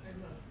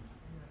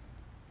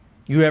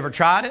 You ever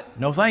tried it?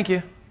 No, thank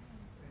you.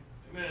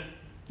 Amen.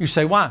 You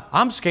say, why?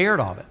 I'm scared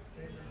of it.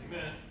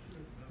 Amen.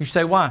 You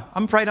say, why?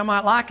 I'm afraid I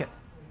might like it.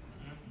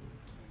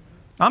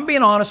 I'm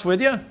being honest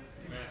with you.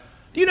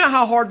 Do you know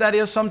how hard that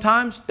is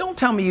sometimes? Don't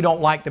tell me you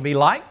don't like to be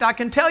liked. I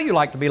can tell you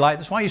like to be liked.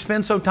 That's why you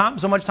spend so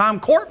much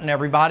time courting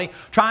everybody,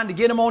 trying to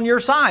get them on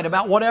your side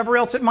about whatever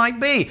else it might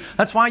be.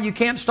 That's why you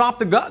can't stop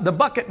the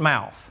bucket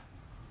mouth.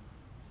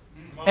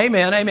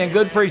 Amen, amen.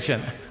 Good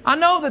preaching. I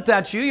know that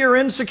that's you. You're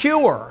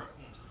insecure.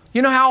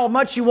 You know how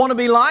much you want to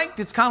be liked?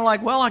 It's kind of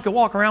like, well, I could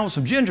walk around with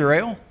some ginger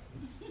ale.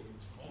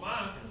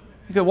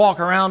 You could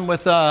walk around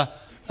with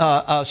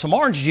some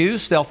orange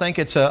juice. They'll think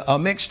it's a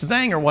mixed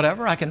thing or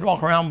whatever. I can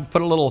walk around and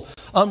put a little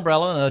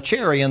umbrella and a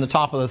cherry in the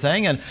top of the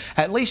thing, and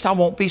at least I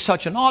won't be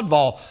such an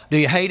oddball. Do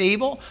you hate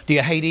evil? Do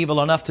you hate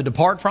evil enough to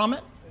depart from it?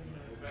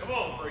 Come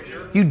on,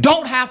 preacher. You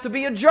don't have to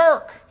be a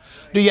jerk.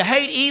 Do you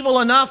hate evil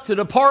enough to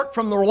depart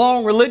from the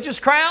wrong religious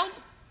crowd?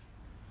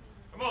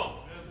 Come on.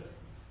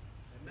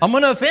 I'm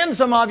going to offend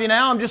some of you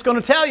now. I'm just going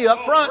to tell you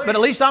up front, but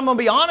at least I'm going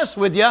to be honest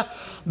with you.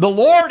 The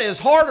Lord is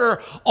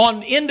harder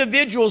on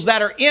individuals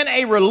that are in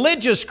a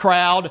religious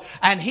crowd,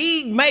 and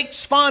He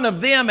makes fun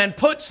of them and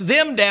puts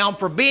them down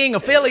for being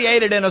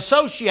affiliated and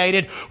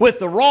associated with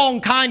the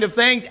wrong kind of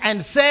things,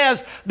 and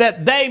says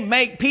that they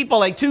make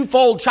people a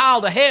twofold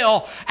child of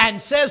hell, and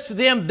says to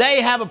them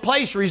they have a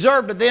place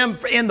reserved to them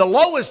in the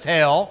lowest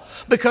hell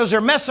because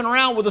they're messing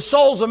around with the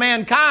souls of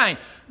mankind.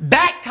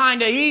 That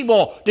kind of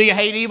evil. Do you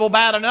hate evil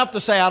bad enough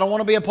to say, I don't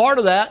want to be a part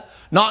of that?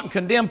 Not and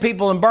condemn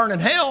people and burn in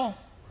hell.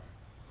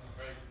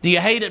 Do you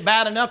hate it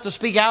bad enough to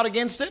speak out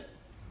against it?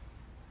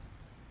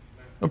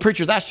 Well,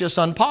 preacher, that's just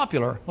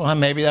unpopular. Well,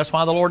 maybe that's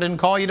why the Lord didn't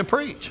call you to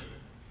preach.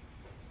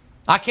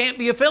 I can't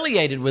be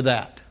affiliated with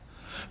that.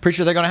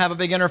 Preacher, they're going to have a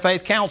big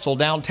interfaith council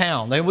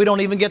downtown. We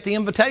don't even get the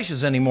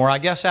invitations anymore. I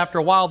guess after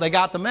a while they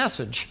got the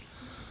message.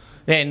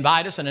 They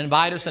invite us and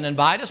invite us and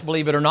invite us,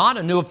 believe it or not.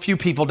 I knew a few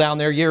people down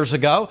there years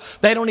ago.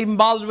 They don't even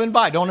bother to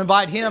invite. Don't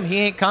invite him. He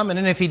ain't coming.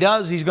 And if he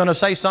does, he's going to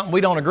say something we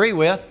don't agree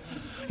with.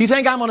 You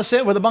think I'm going to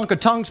sit with a bunch of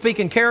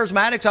tongue-speaking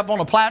charismatics up on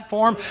a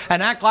platform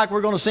and act like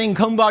we're going to sing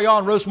Kumbaya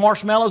and roast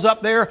marshmallows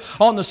up there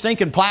on the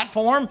stinking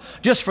platform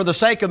just for the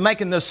sake of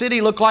making the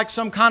city look like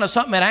some kind of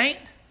something it ain't?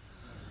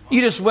 You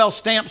just well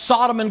stamp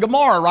Sodom and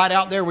Gomorrah right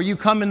out there where you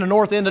come in the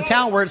north end of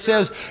town where it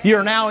says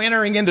you're now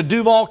entering into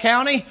Duval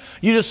County.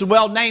 You just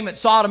well name it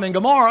Sodom and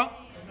Gomorrah.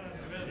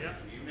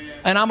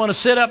 And I'm going to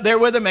sit up there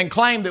with them and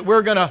claim that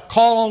we're going to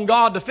call on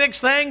God to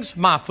fix things?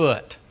 My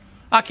foot.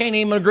 I can't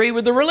even agree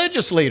with the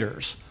religious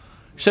leaders.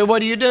 So what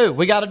do?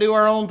 We got to do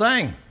our own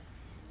thing.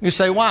 You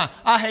say, why?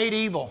 I hate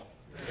evil.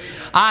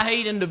 I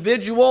hate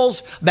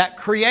individuals that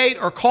create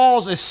or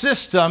cause a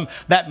system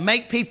that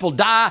make people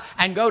die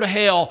and go to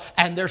hell,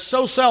 and they're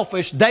so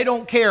selfish they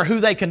don't care who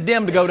they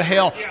condemn to go to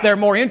hell. They're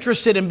more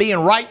interested in being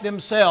right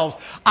themselves.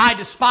 I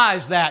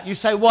despise that. You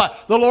say,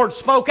 what? The Lord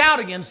spoke out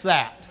against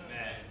that.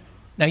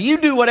 Now you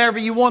do whatever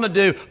you want to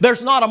do.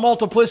 There's not a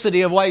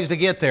multiplicity of ways to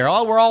get there.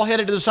 Oh, we're all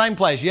headed to the same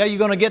place. Yeah, you're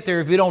going to get there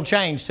if you don't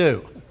change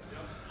too.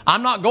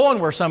 I'm not going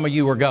where some of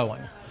you are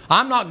going.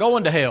 I'm not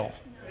going to hell.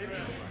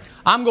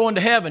 I'm going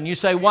to heaven. You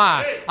say,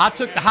 why? I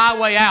took the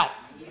highway out.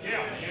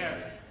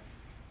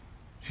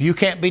 You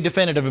can't be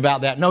definitive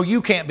about that. No,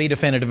 you can't be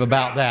definitive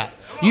about that.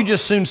 You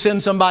just soon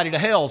send somebody to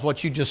hell is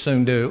what you just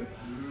soon do.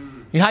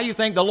 How you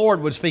think the Lord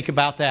would speak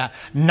about that?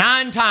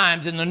 9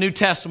 times in the New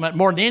Testament,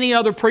 more than any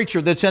other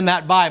preacher that's in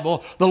that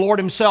Bible, the Lord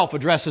Himself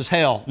addresses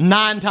hell.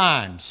 9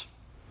 times.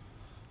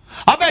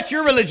 I bet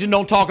your religion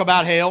don't talk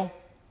about hell.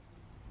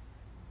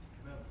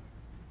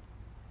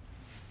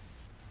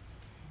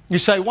 You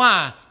say,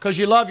 why? Because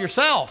you love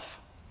yourself.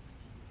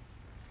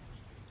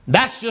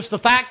 That's just the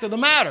fact of the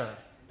matter.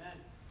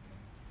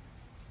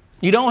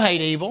 You don't hate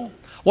evil.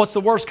 What's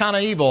the worst kind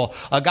of evil?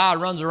 A guy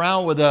runs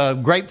around with a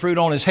grapefruit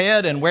on his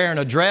head and wearing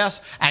a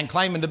dress and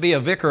claiming to be a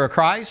vicar of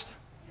Christ?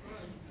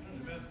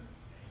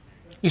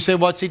 You say,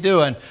 what's he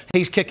doing?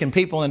 He's kicking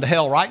people into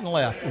hell right and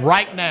left,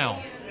 right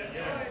now.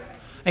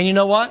 And you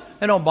know what?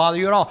 It don't bother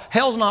you at all.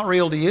 Hell's not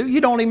real to you.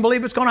 You don't even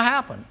believe it's going to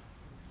happen.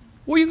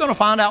 Well, you're going to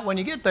find out when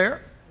you get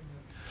there.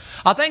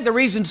 I think the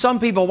reason some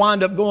people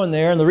wind up going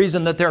there and the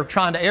reason that they're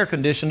trying to air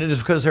condition it is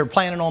because they're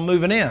planning on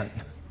moving in.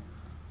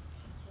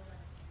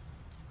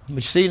 But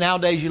you see,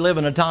 nowadays you live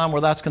in a time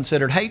where that's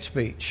considered hate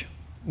speech.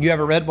 You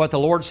ever read what the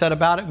Lord said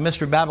about it?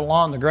 Mystery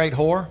Babylon, the great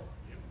whore?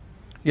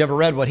 You ever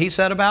read what He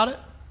said about it?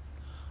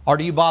 Or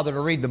do you bother to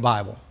read the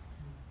Bible?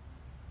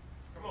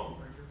 Come on,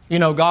 preacher. You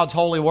know God's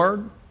holy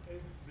word?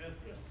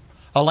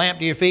 A lamp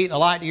to your feet and a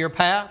light to your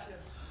path?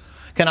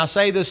 Can I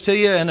say this to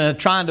you in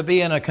trying to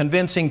be in a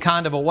convincing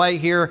kind of a way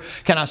here?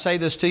 Can I say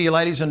this to you,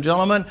 ladies and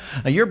gentlemen?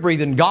 Now, you're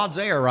breathing God's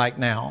air right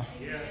now.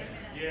 Yes.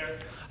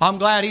 Yes. I'm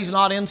glad He's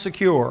not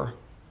insecure.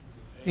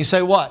 You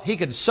say, what? He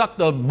could suck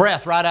the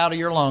breath right out of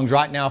your lungs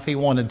right now if He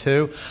wanted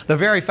to. The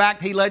very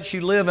fact He lets you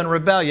live in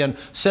rebellion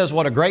says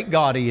what a great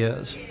God He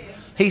is.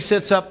 He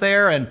sits up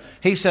there and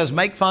He says,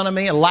 make fun of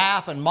me and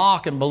laugh and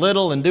mock and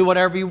belittle and do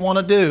whatever you want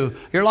to do.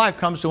 Your life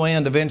comes to an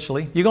end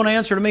eventually. You're going to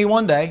answer to me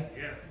one day.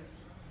 Yes.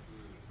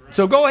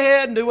 So go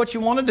ahead and do what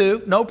you want to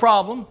do. No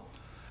problem.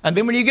 And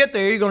then when you get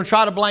there, you're going to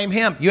try to blame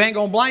Him. You ain't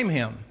going to blame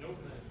Him.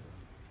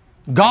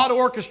 God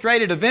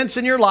orchestrated events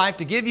in your life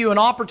to give you an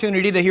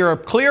opportunity to hear a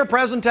clear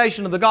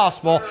presentation of the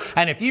gospel.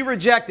 And if you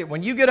reject it,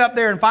 when you get up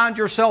there and find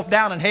yourself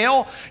down in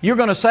hell, you're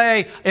going to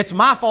say, it's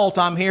my fault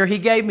I'm here. He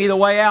gave me the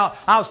way out.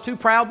 I was too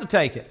proud to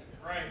take it.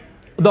 Right.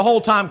 The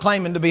whole time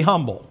claiming to be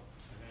humble.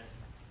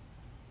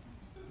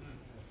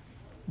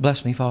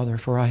 Bless me, Father,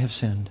 for I have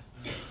sinned.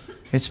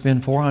 It's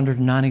been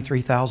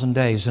 493,000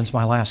 days since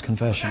my last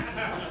confession.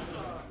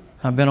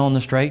 I've been on the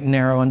straight and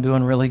narrow and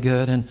doing really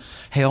good and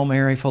Hail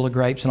Mary full of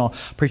grapes and all.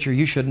 Preacher,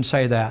 you shouldn't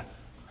say that.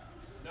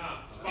 No,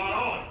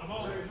 spot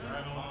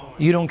on.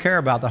 You don't care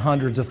about the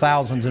hundreds of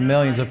thousands and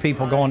millions of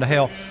people going to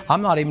hell.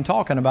 I'm not even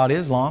talking about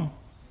Islam.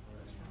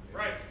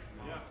 Right.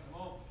 Yeah.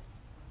 Come on.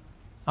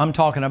 I'm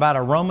talking about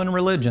a Roman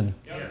religion.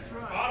 Yes.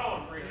 Spot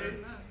on, preacher.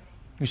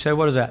 You say,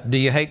 what is that? Do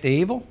you hate the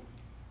evil?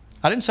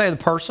 I didn't say the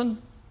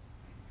person.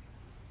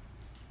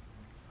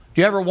 Do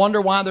you ever wonder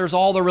why there's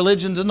all the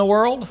religions in the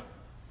world?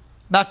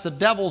 That's the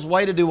devil's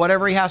way to do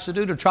whatever he has to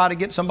do to try to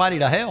get somebody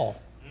to hell.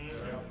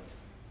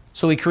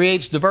 So he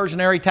creates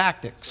diversionary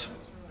tactics.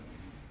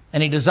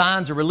 And he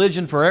designs a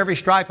religion for every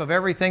stripe of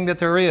everything that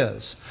there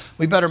is.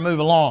 We better move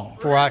along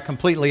before I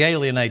completely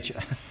alienate you.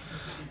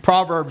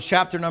 Proverbs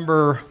chapter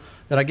number,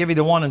 did I give you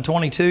the 1 in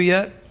 22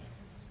 yet?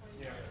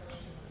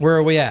 Where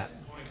are we at?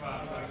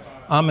 25.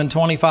 I'm in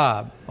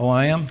 25. Oh,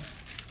 I am?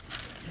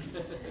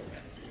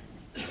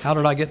 How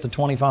did I get to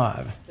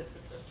 25?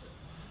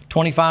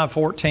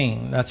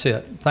 25:14. That's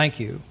it. Thank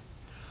you.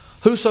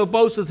 Whoso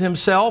boasteth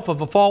himself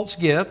of a false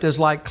gift is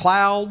like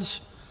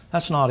clouds.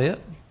 That's not it.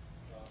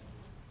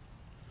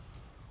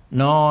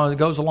 No, it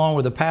goes along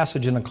with the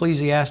passage in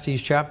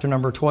Ecclesiastes chapter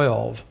number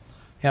 12.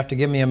 You have to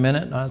give me a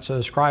minute. That's a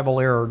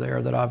scribal error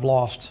there that I've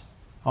lost.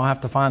 I'll have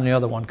to find the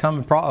other one.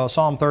 Come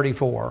Psalm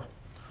 34.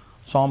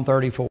 Psalm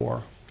 34.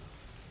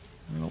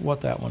 I don't know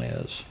what that one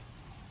is.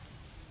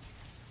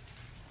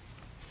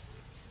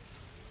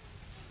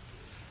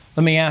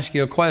 Let me ask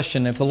you a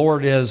question. If the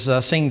Lord is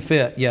seen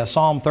fit,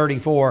 Psalm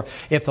 34,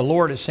 if the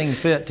Lord is seen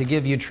fit to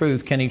give you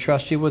truth, can He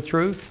trust you with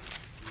truth?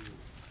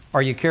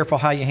 Are you careful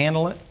how you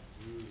handle it?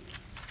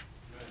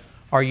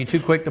 Are you too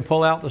quick to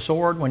pull out the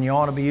sword when you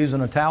ought to be using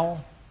a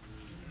towel?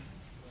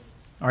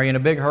 Are you in a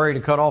big hurry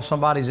to cut off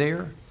somebody's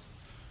ear?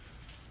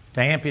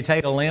 To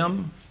amputate a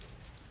limb?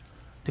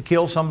 To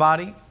kill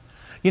somebody?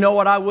 You know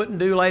what I wouldn't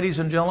do, ladies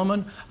and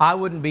gentlemen? I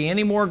wouldn't be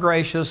any more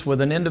gracious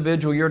with an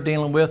individual you're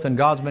dealing with than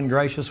God's been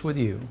gracious with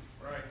you.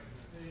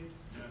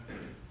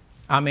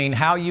 I mean,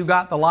 how you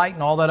got the light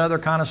and all that other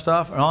kind of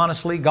stuff, and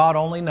honestly, God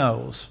only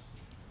knows.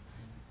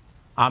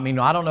 I mean,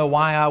 I don't know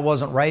why I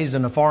wasn't raised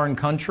in a foreign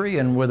country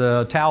and with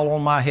a towel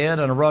on my head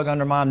and a rug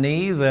under my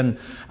knee and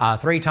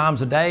 3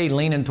 times a day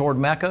leaning toward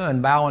Mecca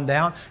and bowing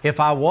down. If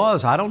I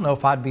was, I don't know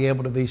if I'd be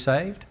able to be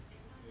saved.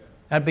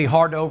 That'd be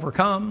hard to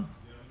overcome.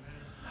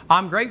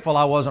 I'm grateful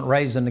I wasn't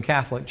raised in the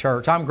Catholic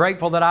Church. I'm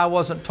grateful that I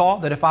wasn't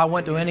taught that if I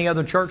went to any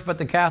other church but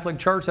the Catholic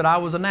Church that I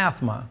was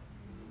anathema.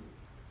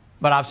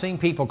 But I've seen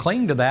people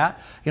cling to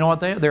that. You know what?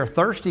 They're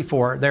thirsty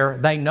for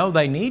it. They know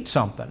they need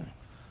something.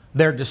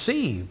 They're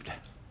deceived.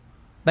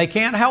 They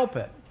can't help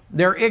it.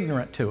 They're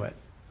ignorant to it.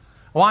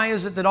 Why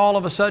is it that all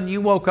of a sudden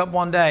you woke up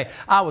one day,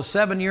 I was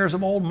 7 years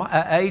of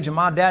age and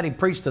my daddy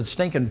preached a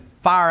stinking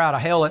fire out of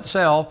hell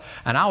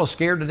itself and I was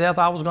scared to death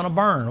I was going to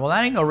burn. Well,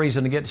 that ain't no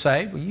reason to get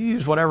saved. Well, you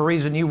use whatever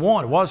reason you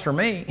want. It was for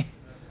me.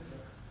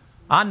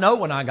 I know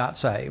when I got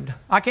saved.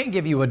 I can't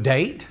give you a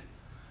date.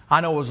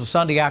 I know it was a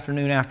Sunday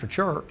afternoon after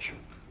church.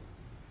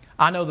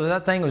 I know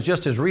that thing was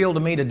just as real to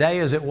me today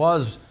as it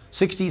was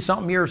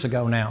 60-something years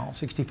ago now.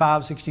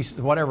 65,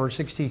 60, whatever,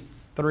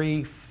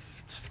 63,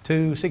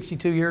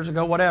 62 years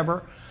ago,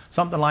 whatever.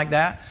 Something like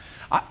that.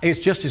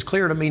 It's just as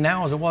clear to me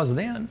now as it was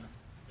then.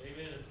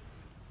 Amen.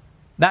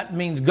 That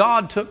means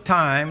God took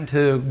time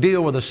to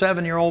deal with a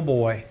 7-year-old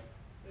boy.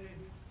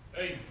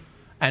 Amen.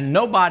 And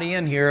nobody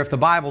in here, if the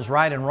Bible's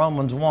right in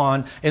Romans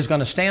 1, is going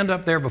to stand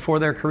up there before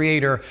their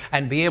Creator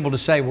and be able to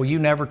say, well, you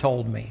never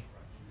told me.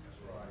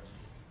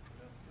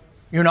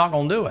 You're not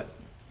going to do it.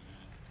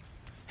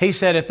 He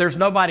said, if there's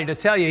nobody to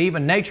tell you,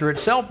 even nature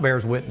itself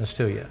bears witness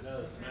to you.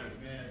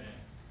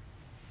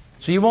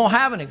 So you won't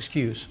have an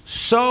excuse.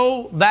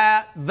 So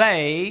that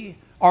they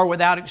are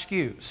without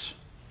excuse.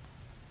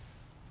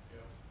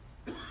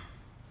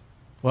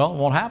 Well, it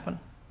won't happen.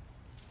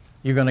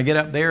 You're going to get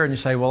up there and you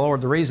say, well,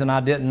 Lord, the reason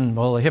I didn't,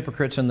 well, the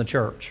hypocrites in the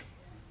church.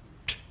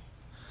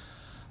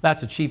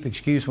 That's a cheap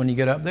excuse when you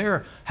get up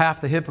there.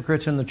 Half the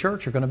hypocrites in the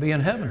church are going to be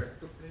in heaven.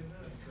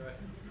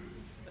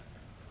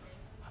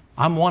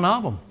 I'm one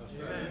of them.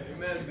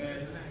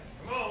 Amen.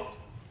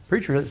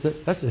 Preacher,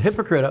 that's a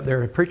hypocrite up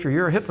there. Preacher,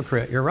 you're a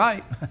hypocrite. You're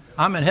right.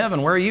 I'm in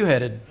heaven. Where are you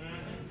headed?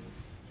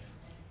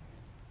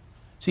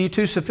 So you're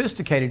too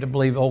sophisticated to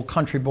believe old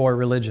country boy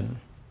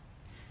religion.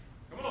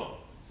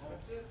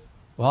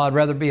 Well, I'd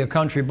rather be a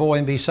country boy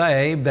and be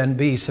saved than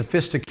be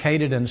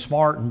sophisticated and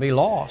smart and be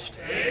lost.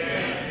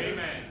 Amen.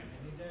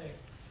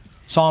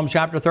 Psalm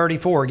chapter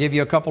 34, I'll give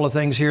you a couple of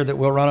things here that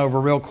we'll run over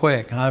real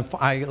quick.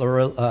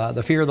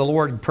 The fear of the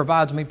Lord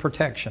provides me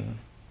protection,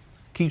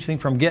 keeps me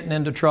from getting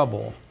into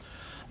trouble.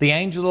 The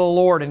angel of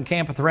the Lord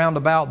encampeth round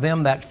about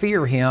them that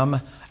fear Him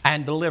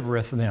and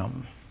delivereth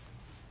them.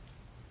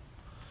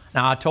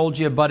 Now I told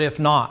you, but if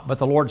not, but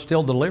the Lord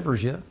still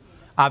delivers you.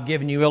 I've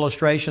given you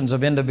illustrations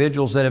of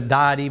individuals that have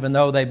died even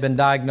though they've been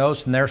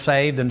diagnosed and they're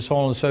saved and so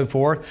on and so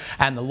forth.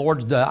 And the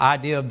Lord's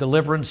idea of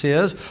deliverance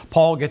is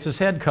Paul gets his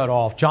head cut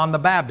off. John the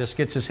Baptist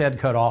gets his head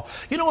cut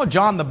off. You know what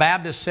John the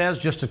Baptist says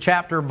just a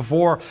chapter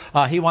before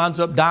he winds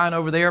up dying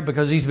over there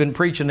because he's been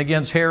preaching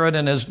against Herod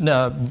and his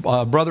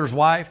brother's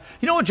wife?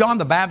 You know what John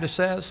the Baptist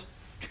says?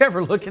 Did you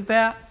ever look at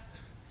that?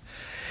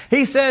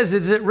 He says,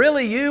 is it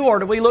really you or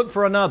do we look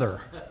for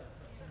another?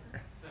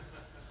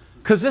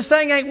 Because this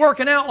thing ain't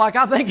working out like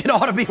I think it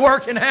ought to be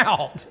working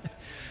out.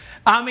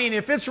 I mean,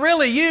 if it's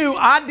really you,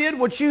 I did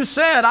what you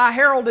said. I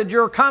heralded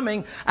your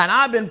coming, and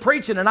I've been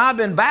preaching, and I've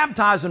been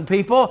baptizing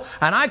people,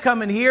 and I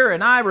come in here,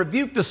 and I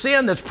rebuke the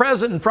sin that's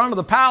present in front of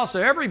the palace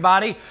of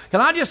everybody.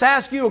 Can I just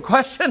ask you a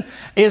question?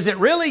 Is it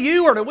really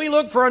you, or do we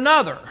look for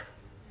another?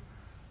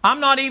 I'm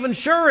not even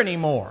sure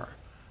anymore.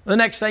 The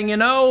next thing you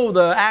know,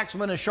 the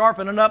axeman is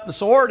sharpening up the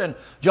sword, and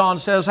John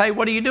says, hey,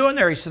 what are you doing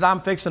there? He said,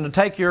 I'm fixing to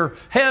take your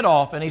head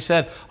off. And he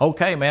said,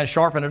 okay, man,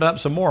 sharpen it up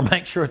some more.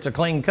 Make sure it's a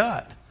clean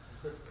cut.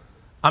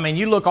 I mean,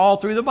 you look all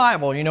through the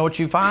Bible, you know what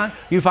you find?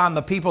 You find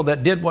the people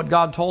that did what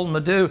God told them to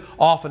do,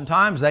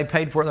 oftentimes they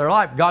paid for their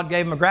life. God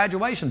gave them a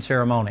graduation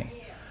ceremony.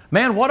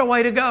 Man, what a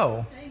way to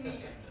go.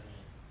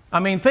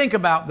 I mean, think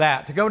about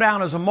that, to go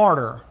down as a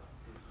martyr,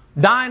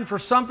 dying for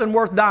something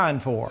worth dying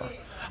for.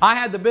 I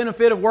had the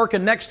benefit of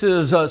working next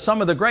to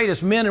some of the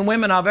greatest men and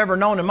women I've ever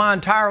known in my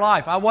entire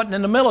life. I wasn't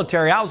in the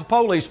military. I was a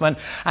policeman.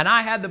 And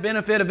I had the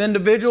benefit of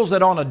individuals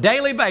that on a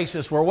daily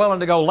basis were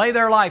willing to go lay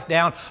their life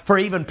down for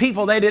even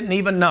people they didn't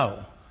even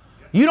know.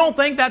 You don't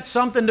think that's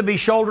something to be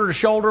shoulder to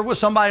shoulder with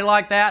somebody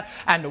like that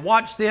and to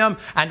watch them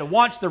and to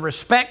watch the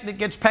respect that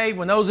gets paid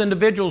when those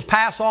individuals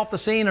pass off the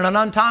scene in an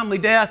untimely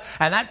death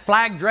and that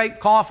flag draped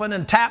coffin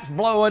and taps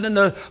blowing and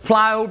the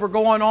flyover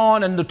going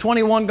on and the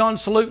 21 gun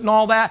salute and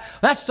all that?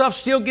 That stuff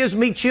still gives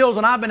me chills,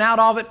 and I've been out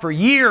of it for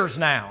years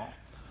now.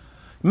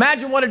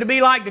 Imagine what it'd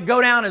be like to go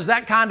down as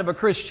that kind of a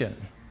Christian.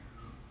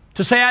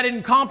 To say I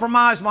didn't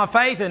compromise my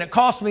faith and it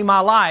cost me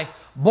my life.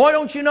 Boy,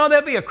 don't you know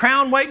there'll be a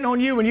crown waiting on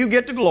you when you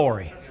get to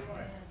glory.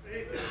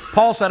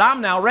 Paul said,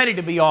 I'm now ready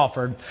to be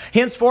offered.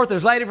 Henceforth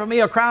there's laid for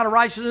me a crown of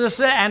righteousness,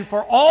 and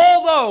for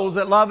all those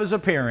that love is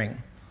appearing.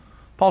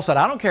 Paul said,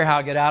 I don't care how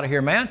I get out of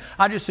here, man.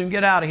 I just soon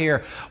get out of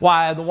here.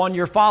 Why, the one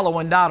you're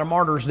following died a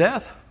martyr's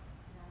death.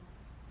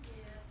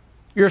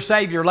 Your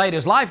Savior laid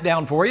His life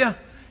down for you.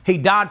 He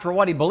died for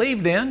what He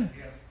believed in.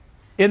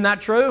 Isn't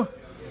that true?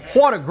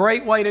 What a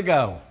great way to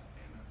go.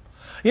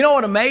 You know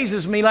what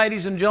amazes me,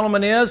 ladies and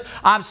gentlemen, is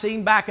I've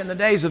seen back in the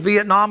days of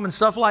Vietnam and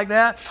stuff like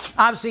that,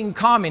 I've seen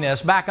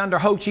communists back under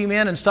Ho Chi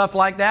Minh and stuff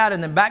like that,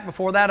 and then back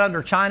before that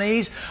under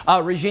Chinese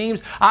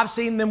regimes. I've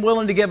seen them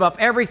willing to give up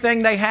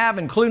everything they have,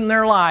 including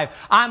their life.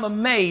 I'm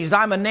amazed,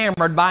 I'm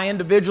enamored by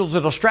individuals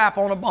that will strap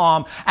on a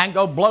bomb and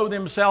go blow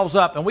themselves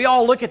up. And we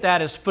all look at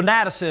that as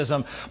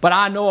fanaticism, but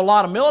I know a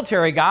lot of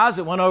military guys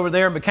that went over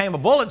there and became a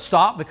bullet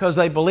stop because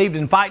they believed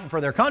in fighting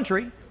for their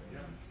country.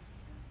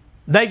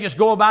 They just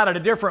go about it a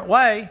different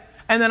way.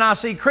 And then I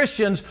see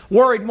Christians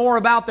worried more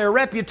about their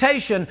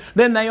reputation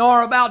than they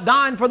are about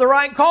dying for the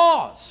right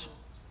cause.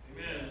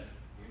 Amen.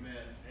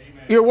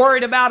 Amen. You're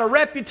worried about a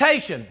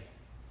reputation.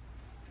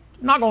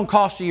 Not going to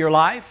cost you your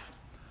life.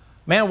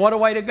 Man, what a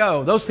way to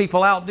go. Those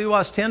people outdo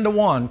us 10 to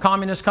 1.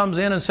 Communist comes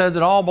in and says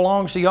it all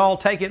belongs to y'all.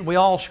 Take it. We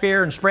all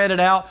share and spread it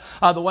out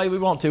the way we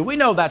want to. We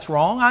know that's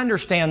wrong. I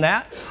understand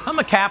that. I'm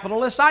a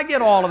capitalist. I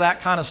get all of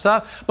that kind of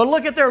stuff. But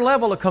look at their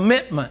level of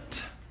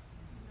commitment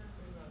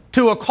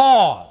to a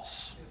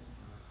cause.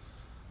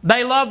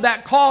 They love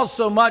that cause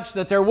so much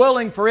that they're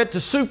willing for it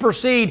to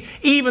supersede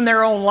even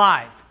their own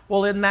life.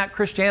 Well, isn't that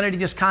Christianity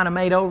just kind of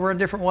made over a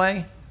different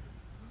way?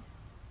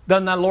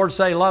 Doesn't that Lord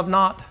say, love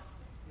not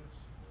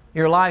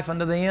your life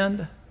unto the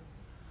end?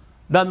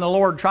 Doesn't the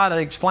Lord try to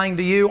explain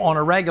to you on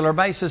a regular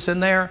basis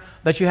in there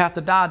that you have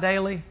to die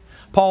daily?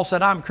 Paul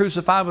said, I'm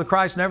crucified with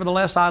Christ,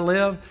 nevertheless I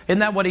live. Isn't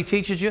that what he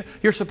teaches you?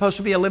 You're supposed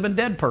to be a living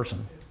dead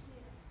person.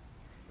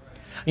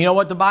 You know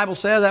what the Bible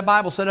says? That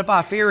Bible said, if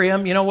I fear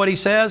Him, you know what He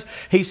says?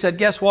 He said,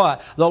 guess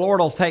what? The Lord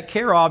will take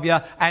care of you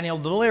and He'll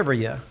deliver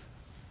you.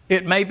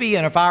 It may be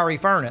in a fiery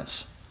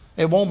furnace.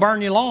 It won't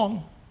burn you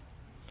long.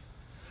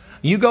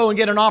 You go and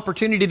get an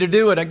opportunity to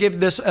do it. I give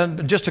this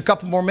just a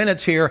couple more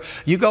minutes here.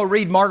 You go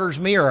read Martyr's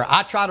Mirror.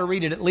 I try to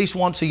read it at least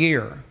once a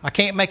year. I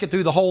can't make it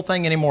through the whole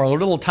thing anymore. A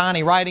little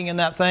tiny writing in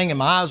that thing and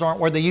my eyes aren't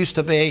where they used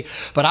to be.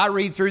 But I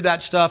read through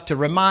that stuff to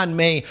remind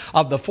me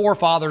of the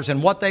forefathers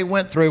and what they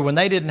went through when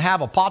they didn't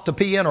have a pot to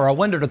pee in or a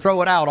window to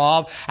throw it out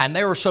of. And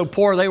they were so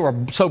poor, they were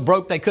so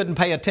broke they couldn't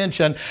pay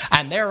attention.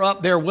 And they're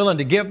up there willing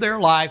to give their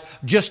life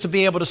just to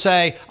be able to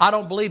say, I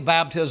don't believe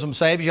baptism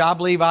saves you. I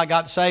believe I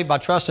got saved by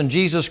trusting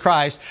Jesus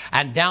Christ.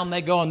 And down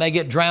they go and they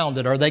get drowned,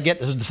 or they get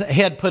his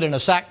head put in a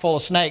sack full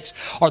of snakes,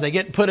 or they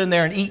get put in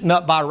there and eaten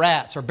up by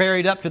rats, or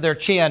buried up to their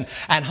chin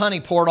and honey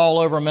poured all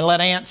over them and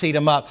let ants eat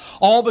them up,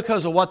 all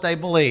because of what they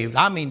believed.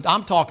 I mean,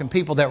 I'm talking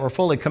people that were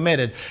fully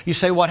committed. You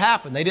say, what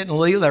happened? They didn't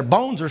leave. Their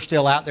bones are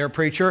still out there,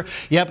 preacher.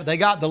 Yeah, but they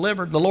got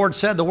delivered. The Lord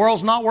said the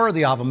world's not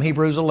worthy of them,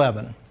 Hebrews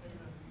 11.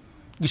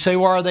 You say,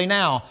 where are they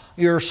now?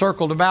 You're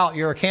circled about,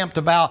 you're camped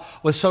about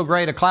with so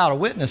great a cloud of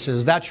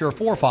witnesses. That's your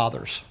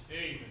forefathers.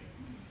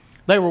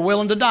 They were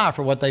willing to die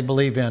for what they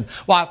believe in.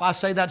 Why, if I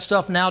say that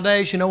stuff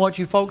nowadays, you know what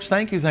you folks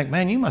think? You think,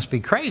 man, you must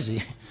be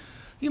crazy.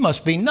 You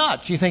must be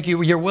nuts. You think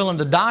you're willing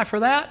to die for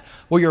that?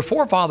 Well, your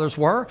forefathers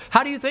were.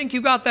 How do you think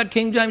you got that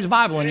King James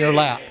Bible in your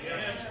lap?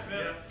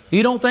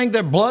 You don't think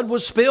that blood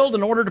was spilled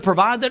in order to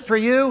provide that for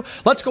you?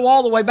 Let's go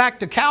all the way back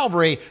to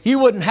Calvary. You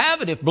wouldn't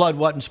have it if blood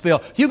wasn't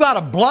spilled. You got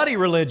a bloody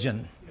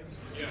religion.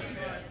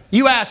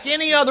 You ask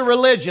any other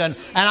religion,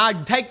 and I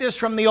take this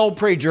from the old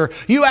preacher,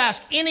 you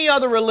ask any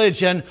other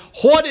religion,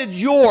 what did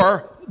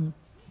your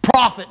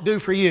prophet do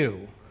for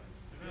you?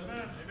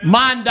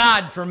 Mine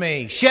died for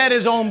me, shed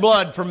his own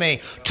blood for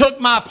me,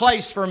 took my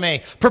place for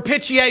me,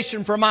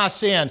 propitiation for my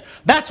sin.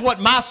 That's what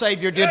my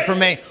Savior did for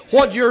me.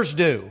 What'd yours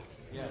do?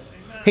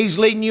 He's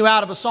leading you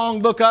out of a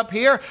songbook up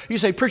here. You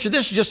say, preacher,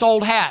 this is just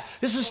old hat.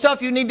 This is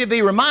stuff you need to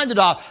be reminded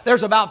of.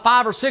 There's about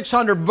 500 or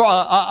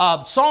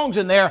 600 songs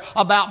in there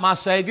about my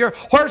Savior.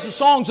 Where's the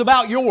songs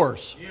about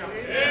yours?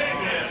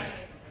 Amen.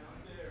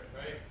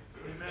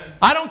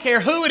 I don't care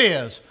who it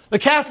is. The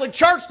Catholic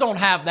Church don't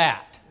have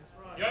that.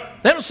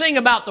 They don't sing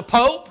about the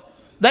Pope.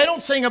 They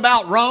don't sing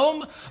about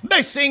Rome.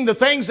 They sing the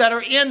things that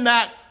are in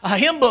that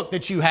hymn book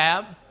that you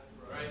have.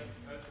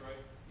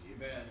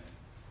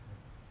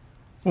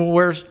 Well,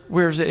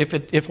 where's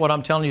it if what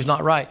I'm telling you is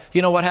not right?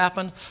 You know what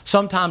happened?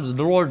 Sometimes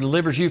the Lord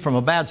delivers you from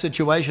a bad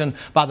situation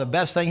by the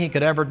best thing He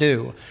could ever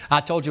do.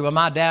 I told you when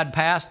my dad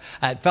passed,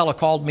 that fella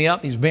called me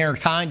up. He's very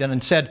kind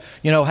and said,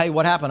 you know, hey,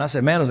 what happened? I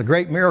said, man, it was a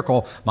great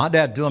miracle. My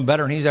dad's doing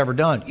better than he's ever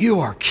done.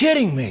 You are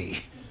kidding me.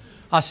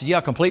 I said,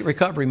 yeah, complete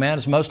recovery, man.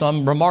 It's the most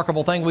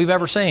remarkable thing we've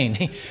ever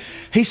seen.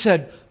 He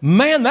said,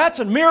 man, that's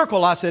a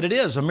miracle. I said, it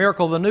is a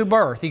miracle of the new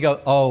birth. He goes,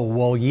 oh,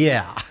 well,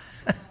 yeah.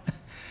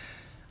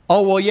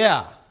 Oh, well,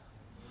 yeah.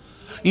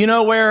 You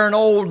know where an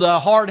old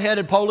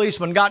hard-headed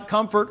policeman got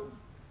comfort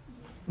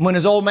when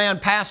his old man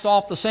passed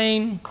off the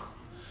scene?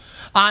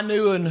 I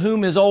knew in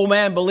whom his old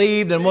man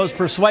believed and was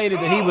persuaded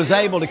that He was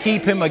able to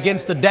keep him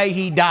against the day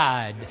he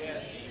died.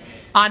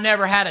 I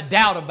never had a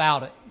doubt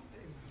about it.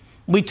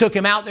 We took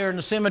him out there in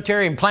the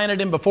cemetery and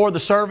planted him before the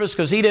service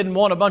because he didn't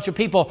want a bunch of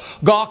people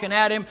gawking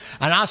at him.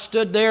 And I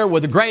stood there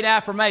with a great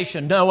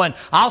affirmation knowing,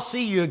 I'll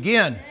see you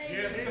again.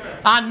 Yes, sir.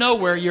 I know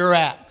where you're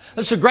at.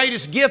 That's the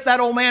greatest gift that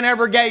old man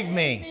ever gave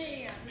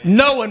me.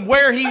 Knowing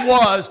where he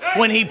was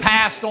when he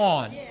passed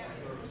on.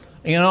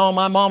 You know,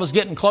 my mom is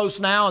getting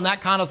close now and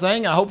that kind of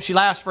thing. I hope she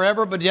lasts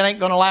forever, but it ain't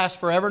going to last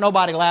forever.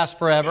 Nobody lasts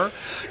forever.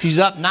 She's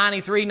up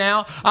 93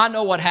 now. I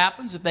know what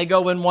happens if they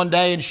go in one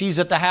day and she's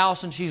at the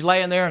house and she's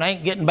laying there and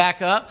ain't getting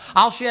back up.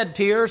 I'll shed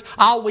tears.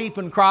 I'll weep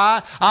and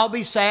cry. I'll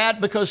be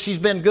sad because she's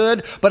been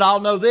good. But I'll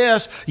know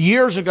this.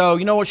 Years ago,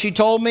 you know what she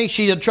told me?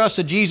 She had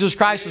trusted Jesus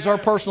Christ as her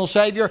personal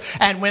Savior.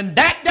 And when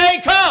that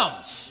day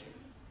comes,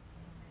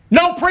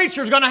 no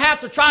preacher's going to have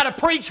to try to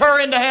preach her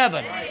into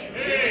heaven.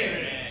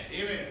 Amen.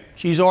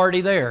 She's already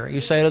there. You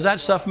say, does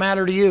that stuff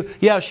matter to you?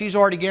 Yeah, she's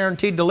already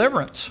guaranteed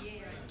deliverance.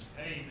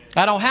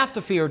 I don't have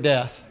to fear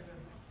death.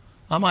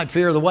 I might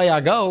fear the way I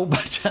go,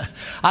 but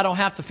I don't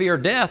have to fear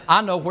death.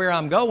 I know where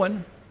I'm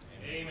going.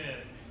 Amen.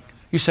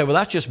 You say, well,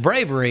 that's just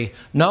bravery.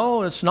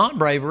 No, it's not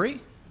bravery.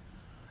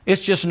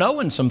 It's just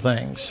knowing some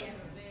things.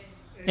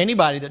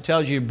 Anybody that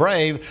tells you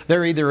brave,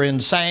 they're either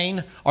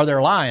insane or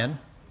they're lying.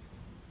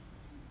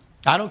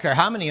 I don't care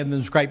how many of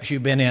them scrapes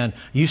you've been in.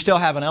 You still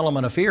have an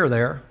element of fear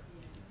there.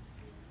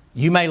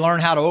 You may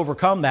learn how to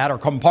overcome that or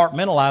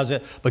compartmentalize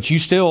it, but you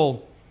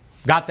still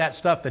got that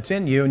stuff that's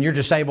in you and you're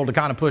just able to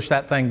kind of push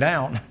that thing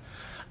down.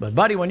 But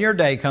buddy, when your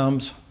day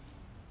comes,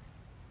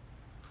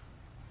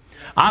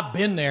 I've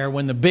been there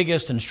when the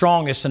biggest and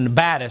strongest and the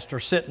baddest are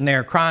sitting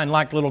there crying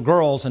like little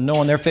girls and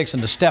knowing they're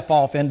fixing to step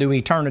off into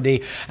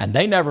eternity, and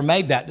they never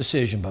made that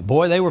decision. But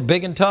boy, they were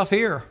big and tough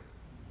here.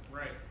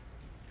 Right.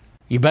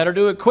 You better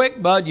do it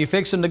quick, bud. You're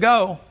fixing to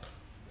go.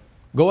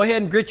 Go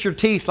ahead and grit your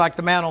teeth like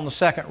the man on the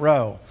second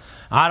row.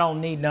 I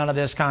don't need none of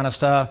this kind of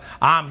stuff.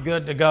 I'm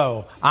good to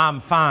go. I'm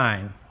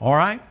fine. All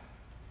right?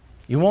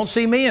 You won't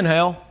see me in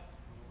hell.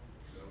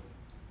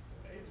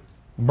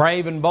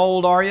 Brave and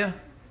bold, are you?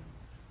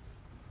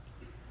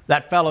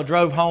 That fellow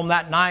drove home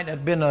that night,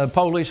 had been a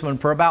policeman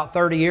for about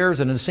 30 years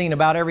and had seen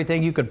about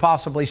everything you could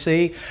possibly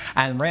see,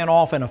 and ran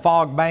off in a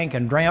fog bank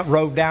and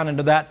drove down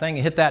into that thing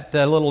and hit that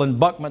little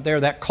embankment there,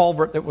 that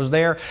culvert that was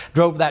there,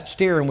 drove that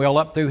steering wheel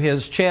up through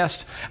his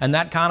chest and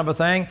that kind of a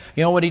thing.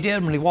 You know what he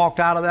did when he walked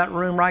out of that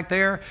room right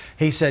there?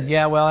 He said,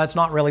 yeah, well, that's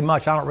not really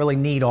much. I don't really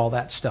need all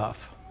that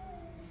stuff.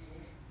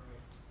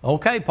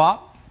 Okay,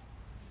 Pop.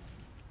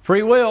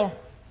 Free will.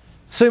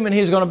 Assuming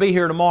he's going to be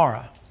here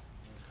tomorrow.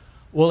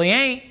 Well, he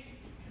ain't.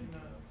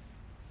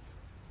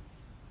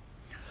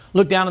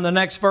 Look down in the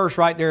next verse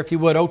right there, if you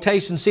would. Oh,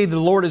 taste and see that the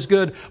Lord is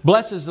good.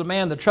 Blessed is the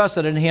man that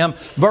trusted in Him.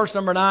 Verse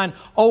number 9.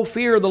 Oh,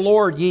 fear the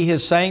Lord, ye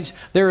His saints.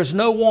 There is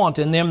no want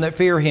in them that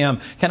fear Him.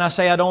 Can I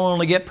say I don't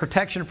only get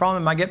protection from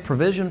Him, I get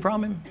provision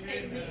from Him?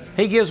 Amen.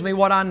 He gives me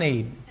what I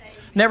need. Amen.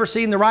 Never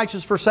seen the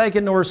righteous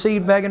forsaken nor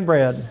seed begging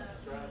bread.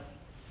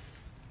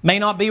 May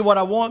not be what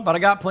I want, but I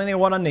got plenty of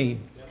what I need.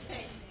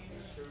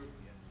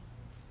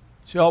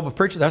 So, but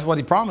preacher, that's what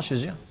He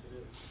promises you.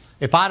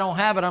 If I don't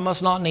have it, I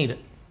must not need it.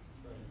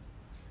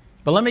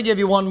 But let me give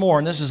you one more,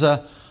 and this is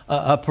a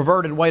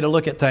perverted way to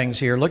look at things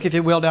here. Look, if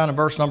you will, down in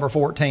verse number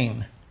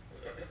 14.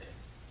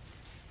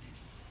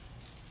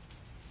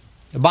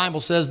 The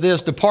Bible says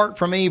this, depart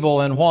from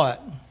evil and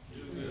what?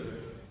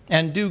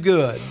 And do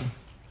good.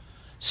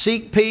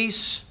 Seek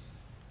peace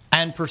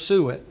and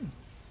pursue it.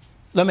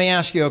 Let me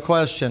ask you a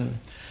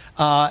question.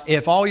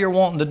 If all you're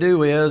wanting to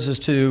do is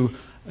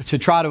to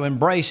try to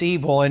embrace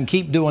evil and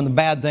keep doing the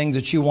bad things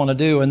that you want to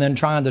do and then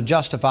trying to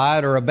justify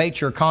it or abate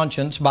your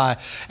conscience by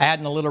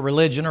adding a little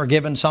religion or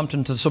giving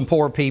something to some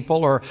poor people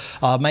or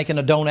making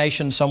a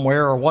donation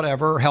somewhere or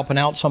whatever, or helping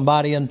out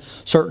somebody in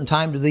certain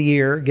times of the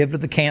year, give to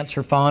the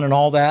cancer fund and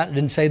all that. I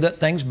didn't say that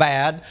thing's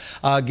bad.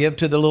 Give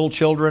to the little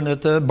children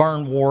at the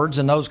burn wards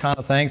and those kind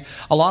of things.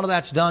 A lot of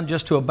that's done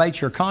just to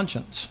abate your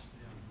conscience.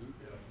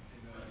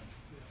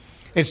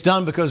 It's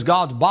done because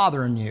God's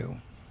bothering you.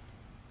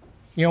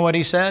 You know what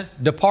He said?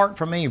 Depart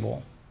from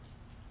evil.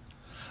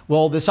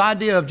 Well, this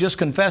idea of just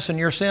confessing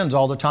your sins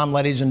all the time,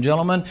 ladies and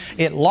gentlemen,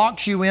 it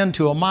locks you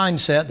into a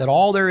mindset that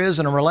all there is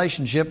in a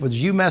relationship with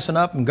you messing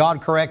up and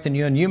God correcting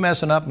you, and you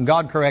messing up and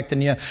God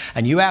correcting you,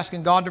 and you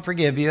asking God to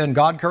forgive you and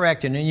God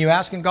correcting you, and you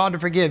asking God to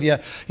forgive you.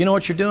 You know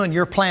what you're doing?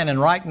 You're planning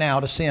right now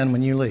to sin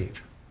when you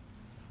leave.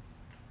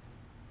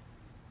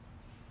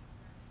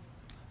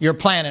 You're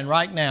planning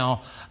right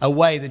now a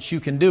way that you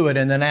can do it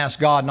and then ask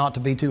God not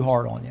to be too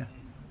hard on you.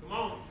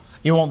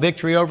 You want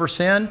victory over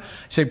sin? You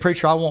say,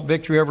 preacher, I want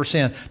victory over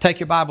sin.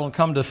 Take your Bible and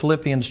come to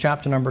Philippians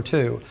chapter number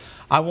 2.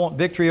 I want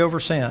victory over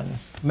sin.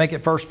 Make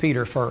it 1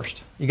 Peter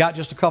first. You got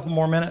just a couple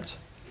more minutes?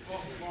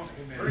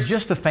 Is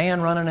just the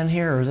fan running in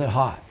here or is it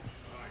hot?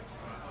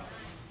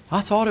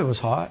 I thought it was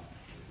hot.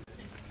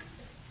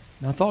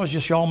 I thought it was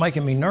just y'all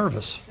making me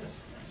nervous.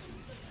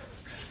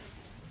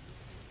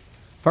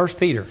 1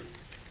 Peter.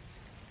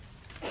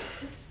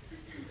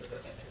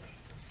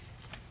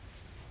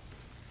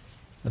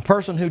 The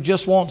person who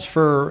just wants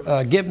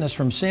forgiveness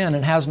from sin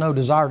and has no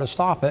desire to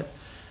stop it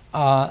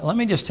let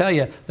me just tell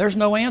you, there's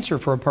no answer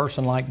for a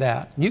person like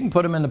that. You can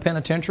put them in the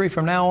penitentiary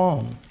from now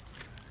on.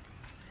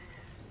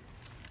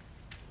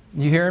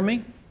 You hearing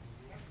me?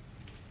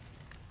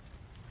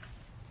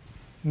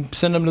 You can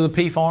send them to the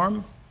P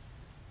farm.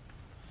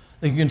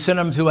 You can send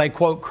them to a,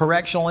 quote,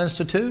 correctional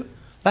institute.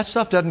 That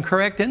stuff doesn't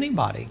correct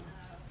anybody.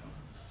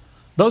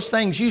 Those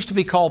things used to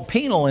be called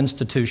penal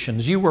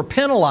institutions. You were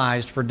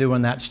penalized for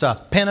doing that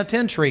stuff.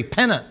 Penitentiary,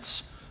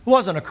 penance. It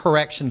wasn't a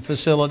correction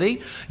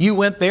facility. You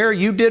went there,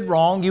 you did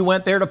wrong. You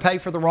went there to pay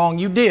for the wrong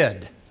you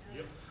did.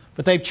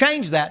 But they've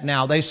changed that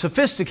now. They've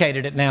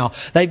sophisticated it now.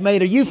 They've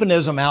made a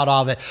euphemism out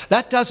of it.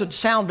 That doesn't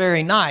sound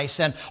very nice.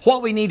 And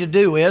what we need to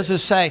do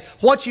is say,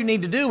 what you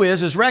need to do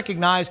is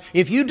recognize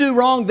if you do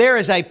wrong, there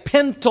is a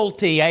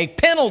penalty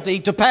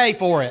to pay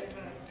for it.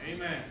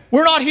 Amen.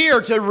 We're not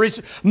here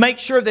to make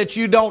sure that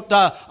you don't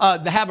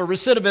have a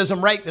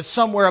recidivism rate that's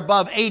somewhere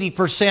above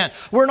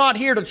 80%. We're not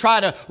here to try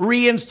to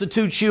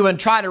reinstitute you and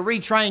try to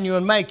retrain you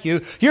and make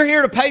you. You're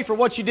here to pay for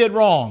what you did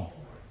wrong.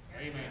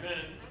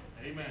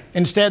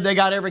 Instead, they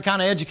got every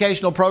kind of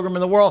educational program in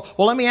the world.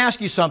 Well, let me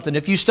ask you something.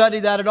 If you study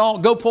that at all,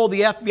 go pull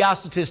the FBI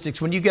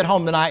statistics when you get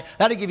home tonight.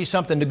 That'll give you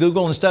something to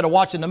Google instead of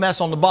watching the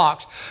mess on the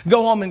box.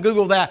 Go home and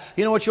Google that.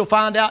 You know what you'll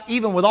find out?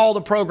 Even with all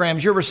the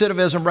programs, your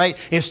recidivism rate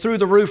is through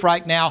the roof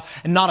right now,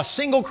 and not a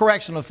single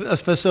correctional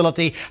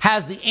facility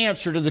has the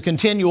answer to the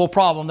continual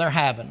problem they're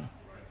having.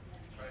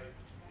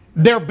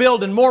 They're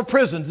building more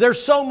prisons.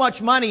 There's so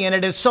much money in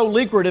it. It's so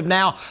lucrative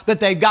now that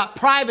they've got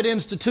private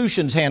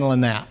institutions handling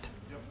that.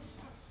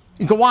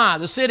 You go, why?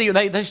 The city,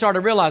 they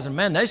started realizing,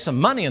 man, there's some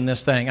money in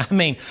this thing. I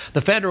mean,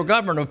 the federal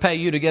government will pay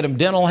you to get them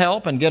dental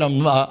help and get them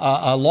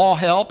law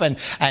help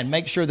and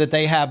make sure that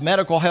they have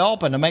medical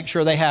help and to make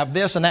sure they have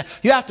this and that.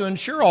 You have to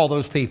insure all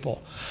those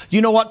people.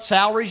 You know what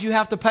salaries you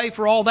have to pay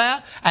for all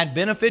that and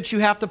benefits you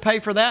have to pay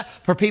for that,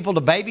 for people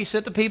to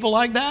babysit the people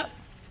like that?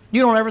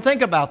 You don't ever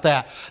think about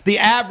that. The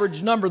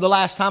average number, the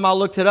last time I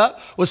looked it up,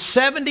 was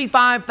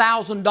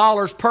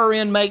 $75,000 per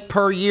inmate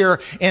per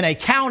year in a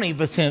county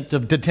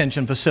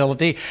detention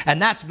facility,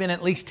 and that's been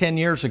at least 10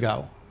 years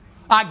ago.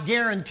 I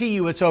guarantee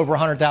you it's over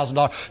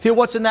 $100,000. Here,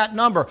 what's in that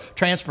number?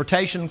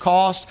 Transportation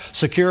costs,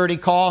 security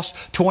costs,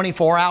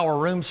 24-hour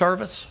room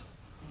service.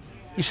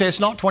 You say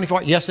it's not 24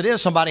 hours. Yes, it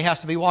is. Somebody has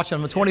to be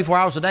watching them 24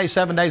 hours a day,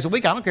 7 days a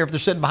week. I don't care if they're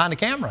sitting behind a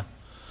camera.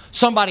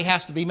 Somebody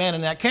has to be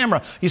manning that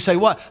camera. You say,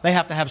 what? They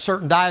have to have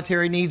certain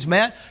dietary needs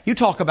met? You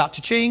talk about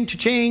cha-ching,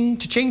 cha-ching,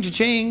 cha-ching,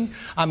 cha-ching.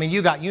 I mean,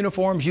 you got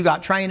uniforms, you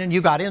got training,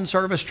 you got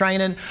in-service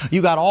training,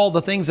 you got all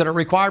the things that are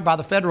required by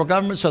the federal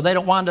government so they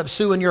don't wind up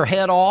suing your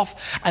head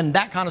off and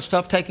that kind of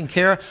stuff taken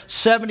care of.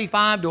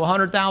 $75,000 to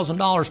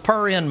 $100,000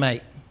 per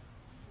inmate.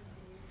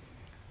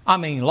 I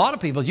mean, a lot of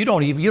people, you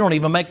don't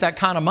even make that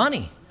kind of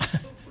money.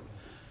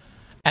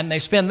 And they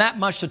spend that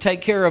much to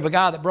take care of a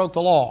guy that broke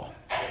the law.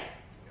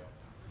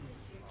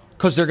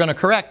 Because they're going to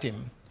correct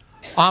him.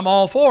 I'm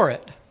all for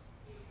it.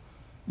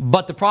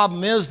 But the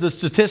problem is the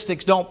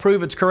statistics don't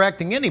prove it's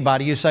correcting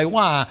anybody. You say,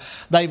 why?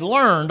 They've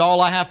learned all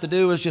I have to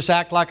do is just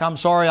act like I'm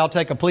sorry, I'll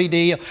take a plea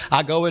deal,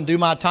 I go and do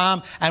my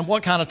time. And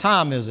what kind of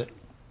time is it?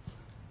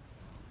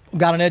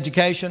 Got an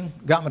education,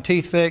 got my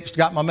teeth fixed,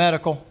 got my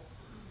medical,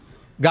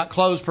 got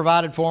clothes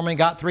provided for me,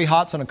 got 3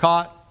 hots and a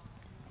cot,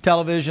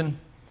 television.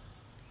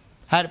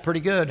 Had it pretty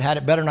good, had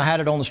it better than I had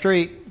it on the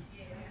street.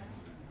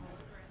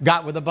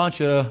 Got with a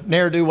bunch of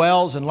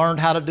ne'er-do-wells and learned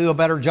how to do a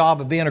better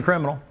job of being a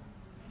criminal.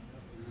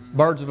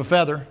 Birds of a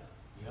feather.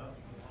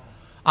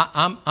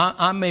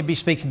 I may be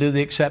speaking to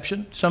the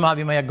exception. Some of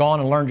you may have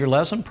gone and learned your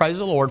lesson. Praise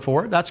the Lord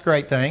for it. That's a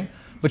great thing.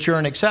 But you're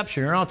an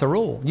exception. You're not the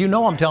rule. You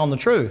know I'm telling the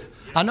truth.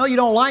 I know you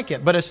don't like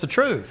it, but it's the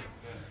truth.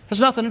 It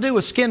has nothing to do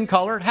with skin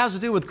color. It has to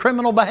do with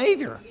criminal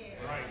behavior.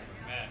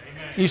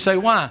 You say,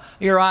 why?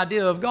 Your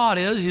idea of God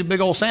is you're a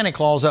big old Santa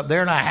Claus up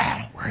there,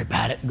 and don't worry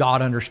about it.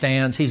 God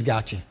understands. He's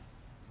got you.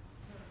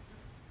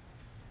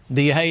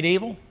 Do you hate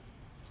evil?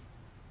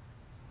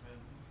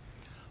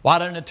 Why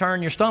doesn't it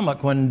turn your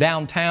stomach when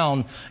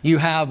downtown you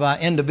have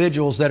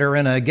individuals that are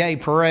in a gay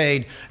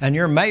parade and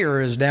your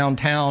mayor is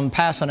downtown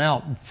passing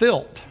out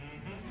filth?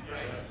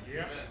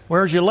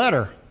 Where's your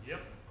letter?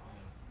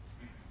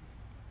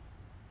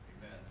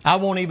 I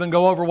won't even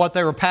go over what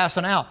they were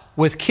passing out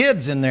with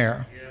kids in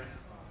there.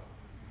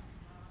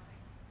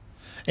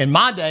 In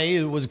my day,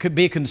 it could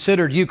be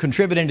considered you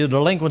contributing to the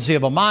delinquency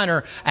of a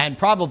minor and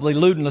probably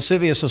lewd and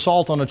lascivious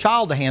assault on a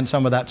child to hand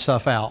some of that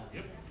stuff out.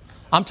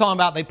 I'm talking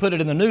about they put it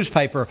in the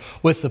newspaper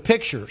with the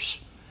pictures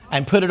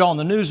and put it on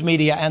the news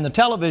media and the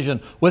television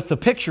with the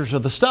pictures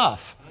of the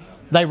stuff.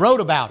 They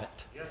wrote about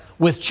it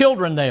with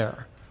children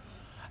there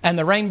and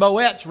the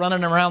rainbowettes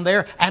running around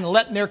there and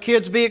letting their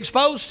kids be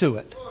exposed to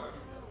it.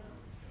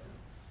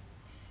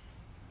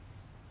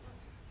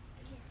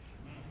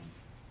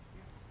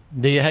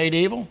 Do you hate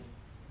evil?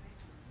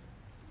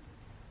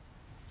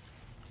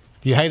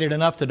 Do you hate it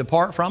enough to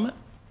depart from it?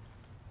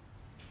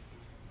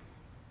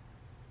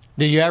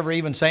 Did you ever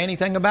even say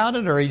anything about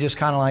it, or are you just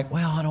kind of like,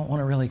 well, I don't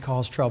want to really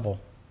cause trouble?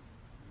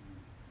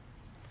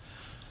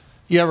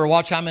 You ever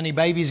watch how many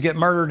babies get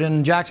murdered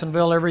in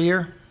Jacksonville every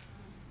year?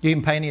 Do you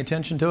even pay any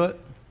attention to it?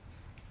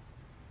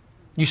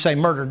 You say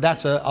murdered,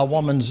 that's a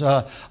woman's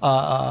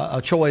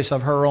a choice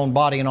of her own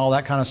body and all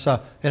that kind of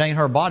stuff. It ain't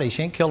her body.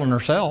 She ain't killing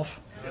herself.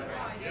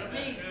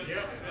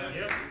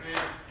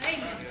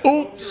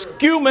 Oops,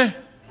 excuse me.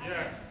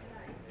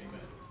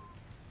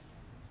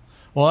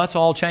 Well, that's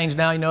all changed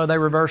now. You know, they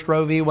reversed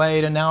Roe v.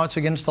 Wade, and now it's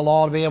against the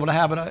law to be able to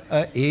have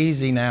it.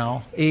 Easy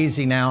now.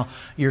 Easy now.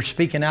 You're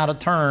speaking out of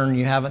turn.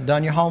 You haven't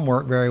done your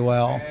homework very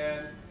well.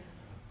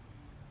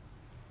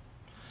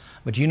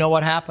 But you know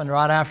what happened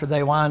right after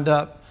they wind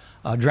up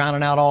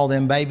drowning out all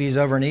them babies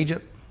over in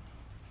Egypt?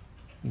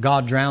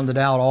 God drowned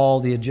out all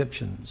the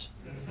Egyptians.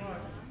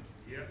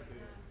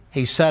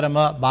 He set them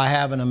up by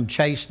having them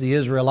chase the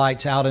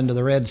Israelites out into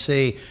the Red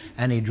Sea,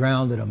 and He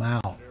drowned them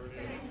out.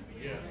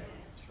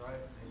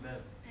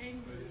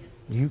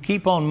 You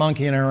keep on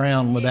monkeying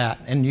around with that,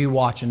 and you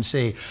watch and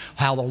see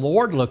how the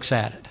Lord looks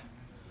at it.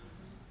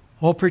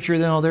 Well, preacher, you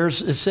know,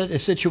 there's a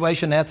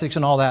situation, ethics,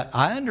 and all that.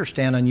 I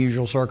understand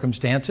unusual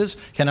circumstances.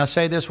 Can I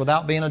say this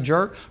without being a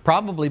jerk?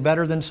 Probably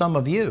better than some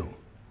of you.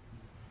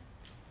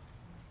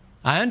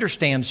 I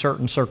understand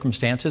certain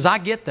circumstances. I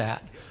get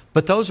that.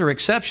 But those are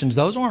exceptions.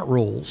 Those aren't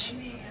rules.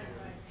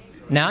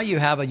 Now you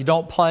have you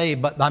don't pay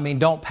but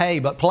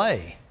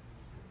play.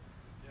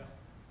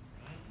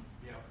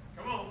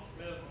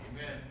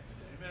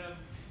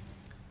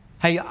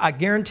 Hey, I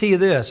guarantee you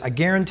this. I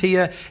guarantee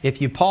you, if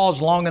you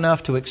pause long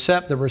enough to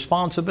accept the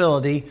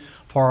responsibility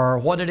for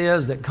what it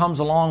is that comes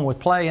along with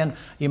playing,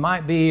 you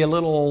might be a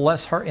little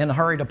less in a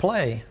hurry to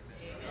play.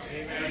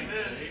 Amen.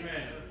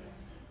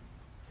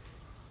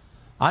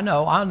 I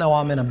know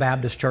I'm in a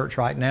Baptist church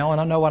right now, and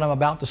I know what I'm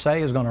about to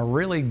say is going to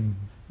really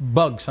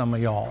bug some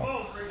of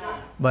y'all.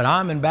 But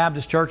I'm in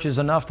Baptist churches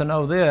enough to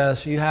know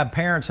this. You have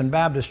parents in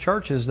Baptist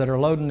churches that are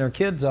loading their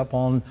kids up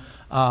on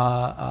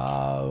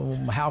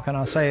how can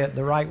I say it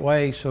the right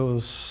way? So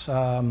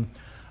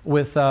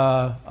with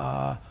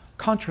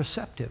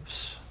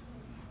contraceptives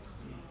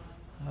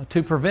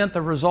to prevent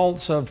the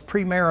results of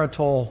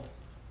premarital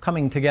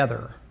coming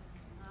together.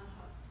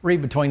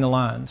 Read between the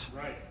lines.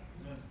 Right.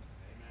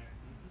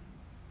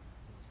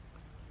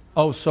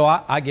 Oh, so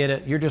I get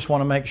it. You just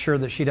want to make sure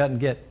that she doesn't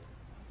get,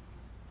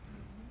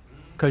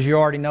 because you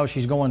already know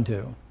she's going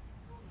to.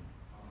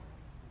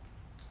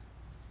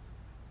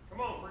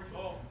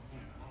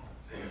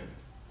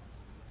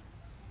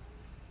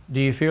 Do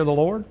you fear the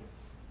Lord?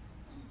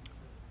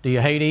 Do you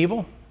hate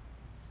evil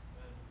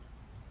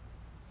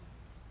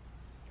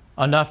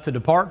enough to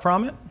depart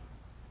from it?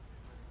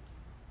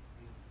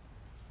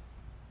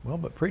 Well,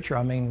 but preacher,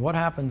 I mean, what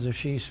happens if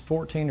she's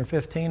 14 or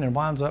 15 and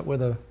winds up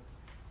with a...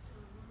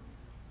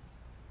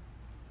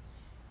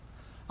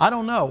 I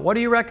don't know. What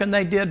do you reckon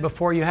they did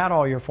before you had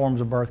all your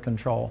forms of birth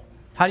control?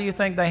 How do you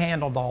think they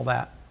handled all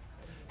that?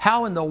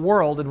 How in the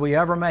world did we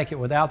ever make it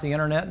without the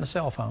internet and the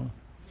cell phone?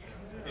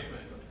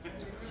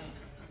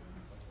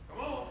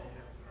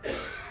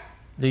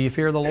 Do you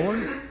fear the Lord?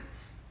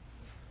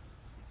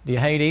 Do you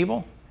hate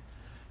evil?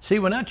 See,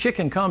 when that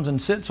chicken comes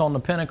and sits on the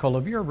pinnacle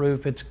of your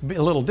roof, it's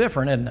a little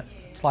different, isn't it?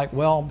 It's like,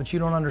 well, but you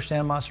don't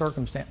understand my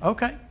circumstance.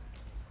 Okay.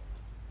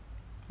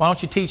 Why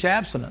don't you teach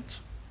abstinence?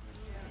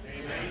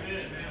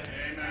 Amen.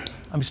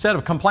 Instead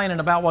of complaining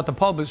about what the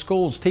public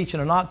schools teaching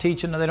or not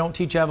teaching, they don't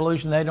teach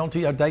evolution,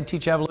 they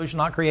teach evolution,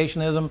 not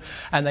creationism,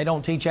 and they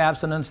don't teach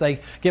abstinence.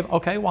 They give,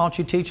 okay, why don't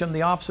you teach them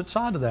the opposite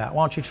side of that?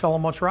 Why don't you tell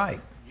them what's right?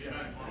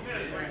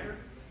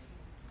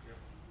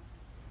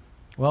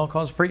 Well,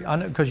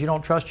 because you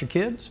don't trust your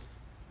kids?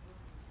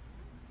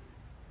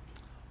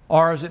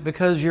 Or is it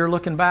because you're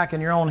looking back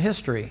in your own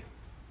history?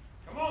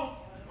 Come on.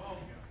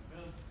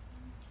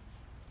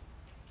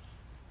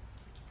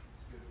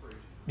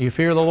 Do you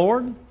fear the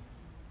Lord?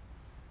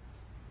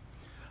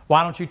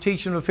 Why don't you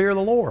teach them to fear the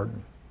Lord?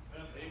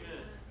 Amen.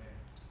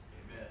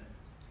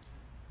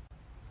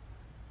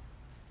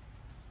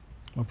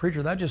 Well,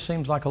 preacher, that just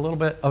seems like a little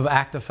bit of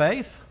act of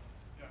faith.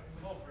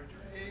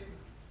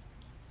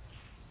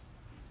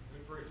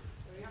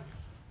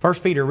 1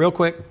 Peter, real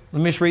quick.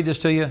 Let me just read this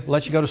to you.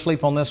 Let you go to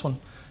sleep on this one.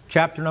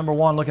 Chapter number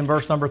 1, look in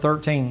verse number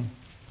 13.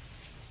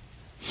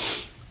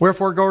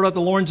 Wherefore gird up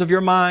the loins of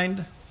your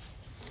mind.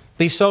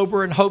 Be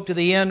sober and hope to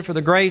the end for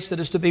the grace that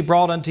is to be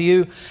brought unto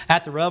you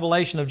at the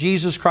revelation of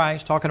Jesus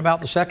Christ, talking about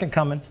the second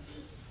coming.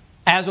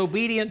 As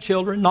obedient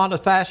children,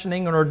 not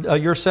fashioning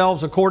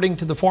yourselves according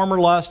to the former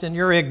lust in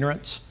your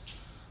ignorance,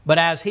 but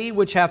as He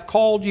which hath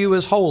called you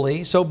is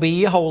holy, so be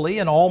ye holy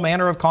in all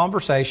manner of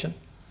conversation.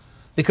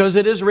 Because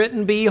it is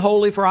written, be ye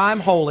holy, for I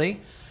am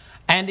holy.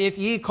 And if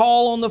ye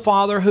call on the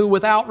Father, who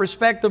without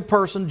respect of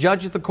person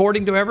judgeth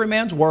according to every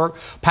man's work,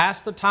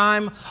 pass the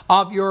time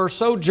of your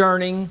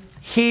sojourning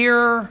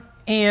here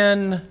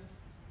in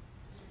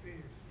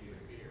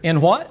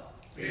what?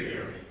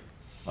 Fear.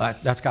 Well,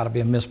 that's got to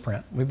be a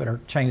misprint. We better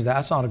change that.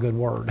 That's not a good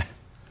word.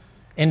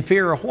 In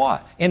fear of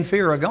what? In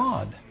fear of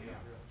God.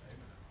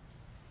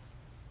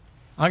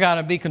 I got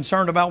to be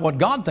concerned about what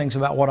God thinks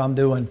about what I'm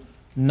doing,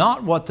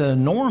 not what the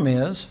norm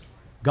is.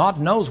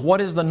 God knows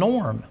what is the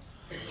norm.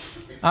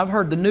 I've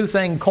heard the new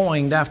thing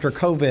coined after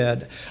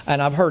COVID,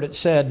 and I've heard it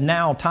said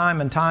now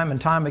time and time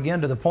and time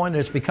again to the point that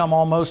it's become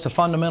almost a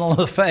fundamental of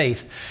the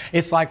faith.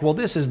 It's like, well,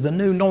 this is the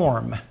new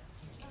norm.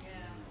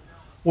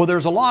 Well,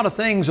 there's a lot of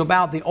things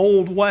about the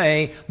old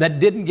way that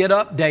didn't get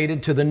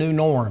updated to the new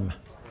norm.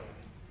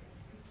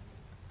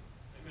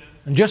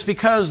 And just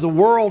because the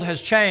world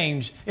has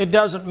changed, it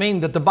doesn't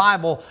mean that the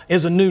Bible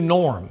is a new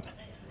norm.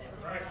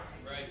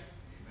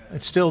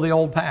 It's still the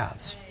old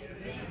paths.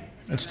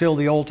 It's still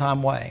the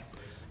old-time way.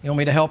 You want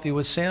me to help you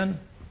with sin?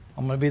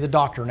 I'm going to be the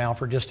doctor now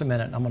for just a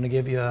minute. I'm going to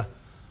give you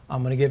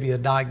a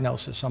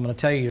diagnosis. I'm going to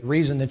tell you the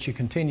reason that you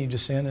continue to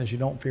sin is you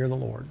don't fear the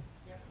Lord.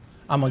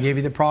 I'm going to give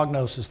you the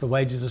prognosis. The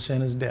wages of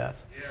sin is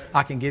death.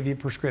 I can give you a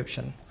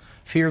prescription.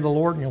 Fear the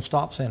Lord and you'll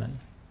stop sinning.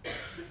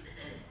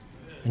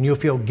 And you'll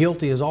feel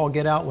guilty as all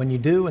get out when you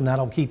do, and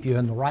that'll keep you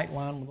in the right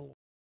line with the Lord.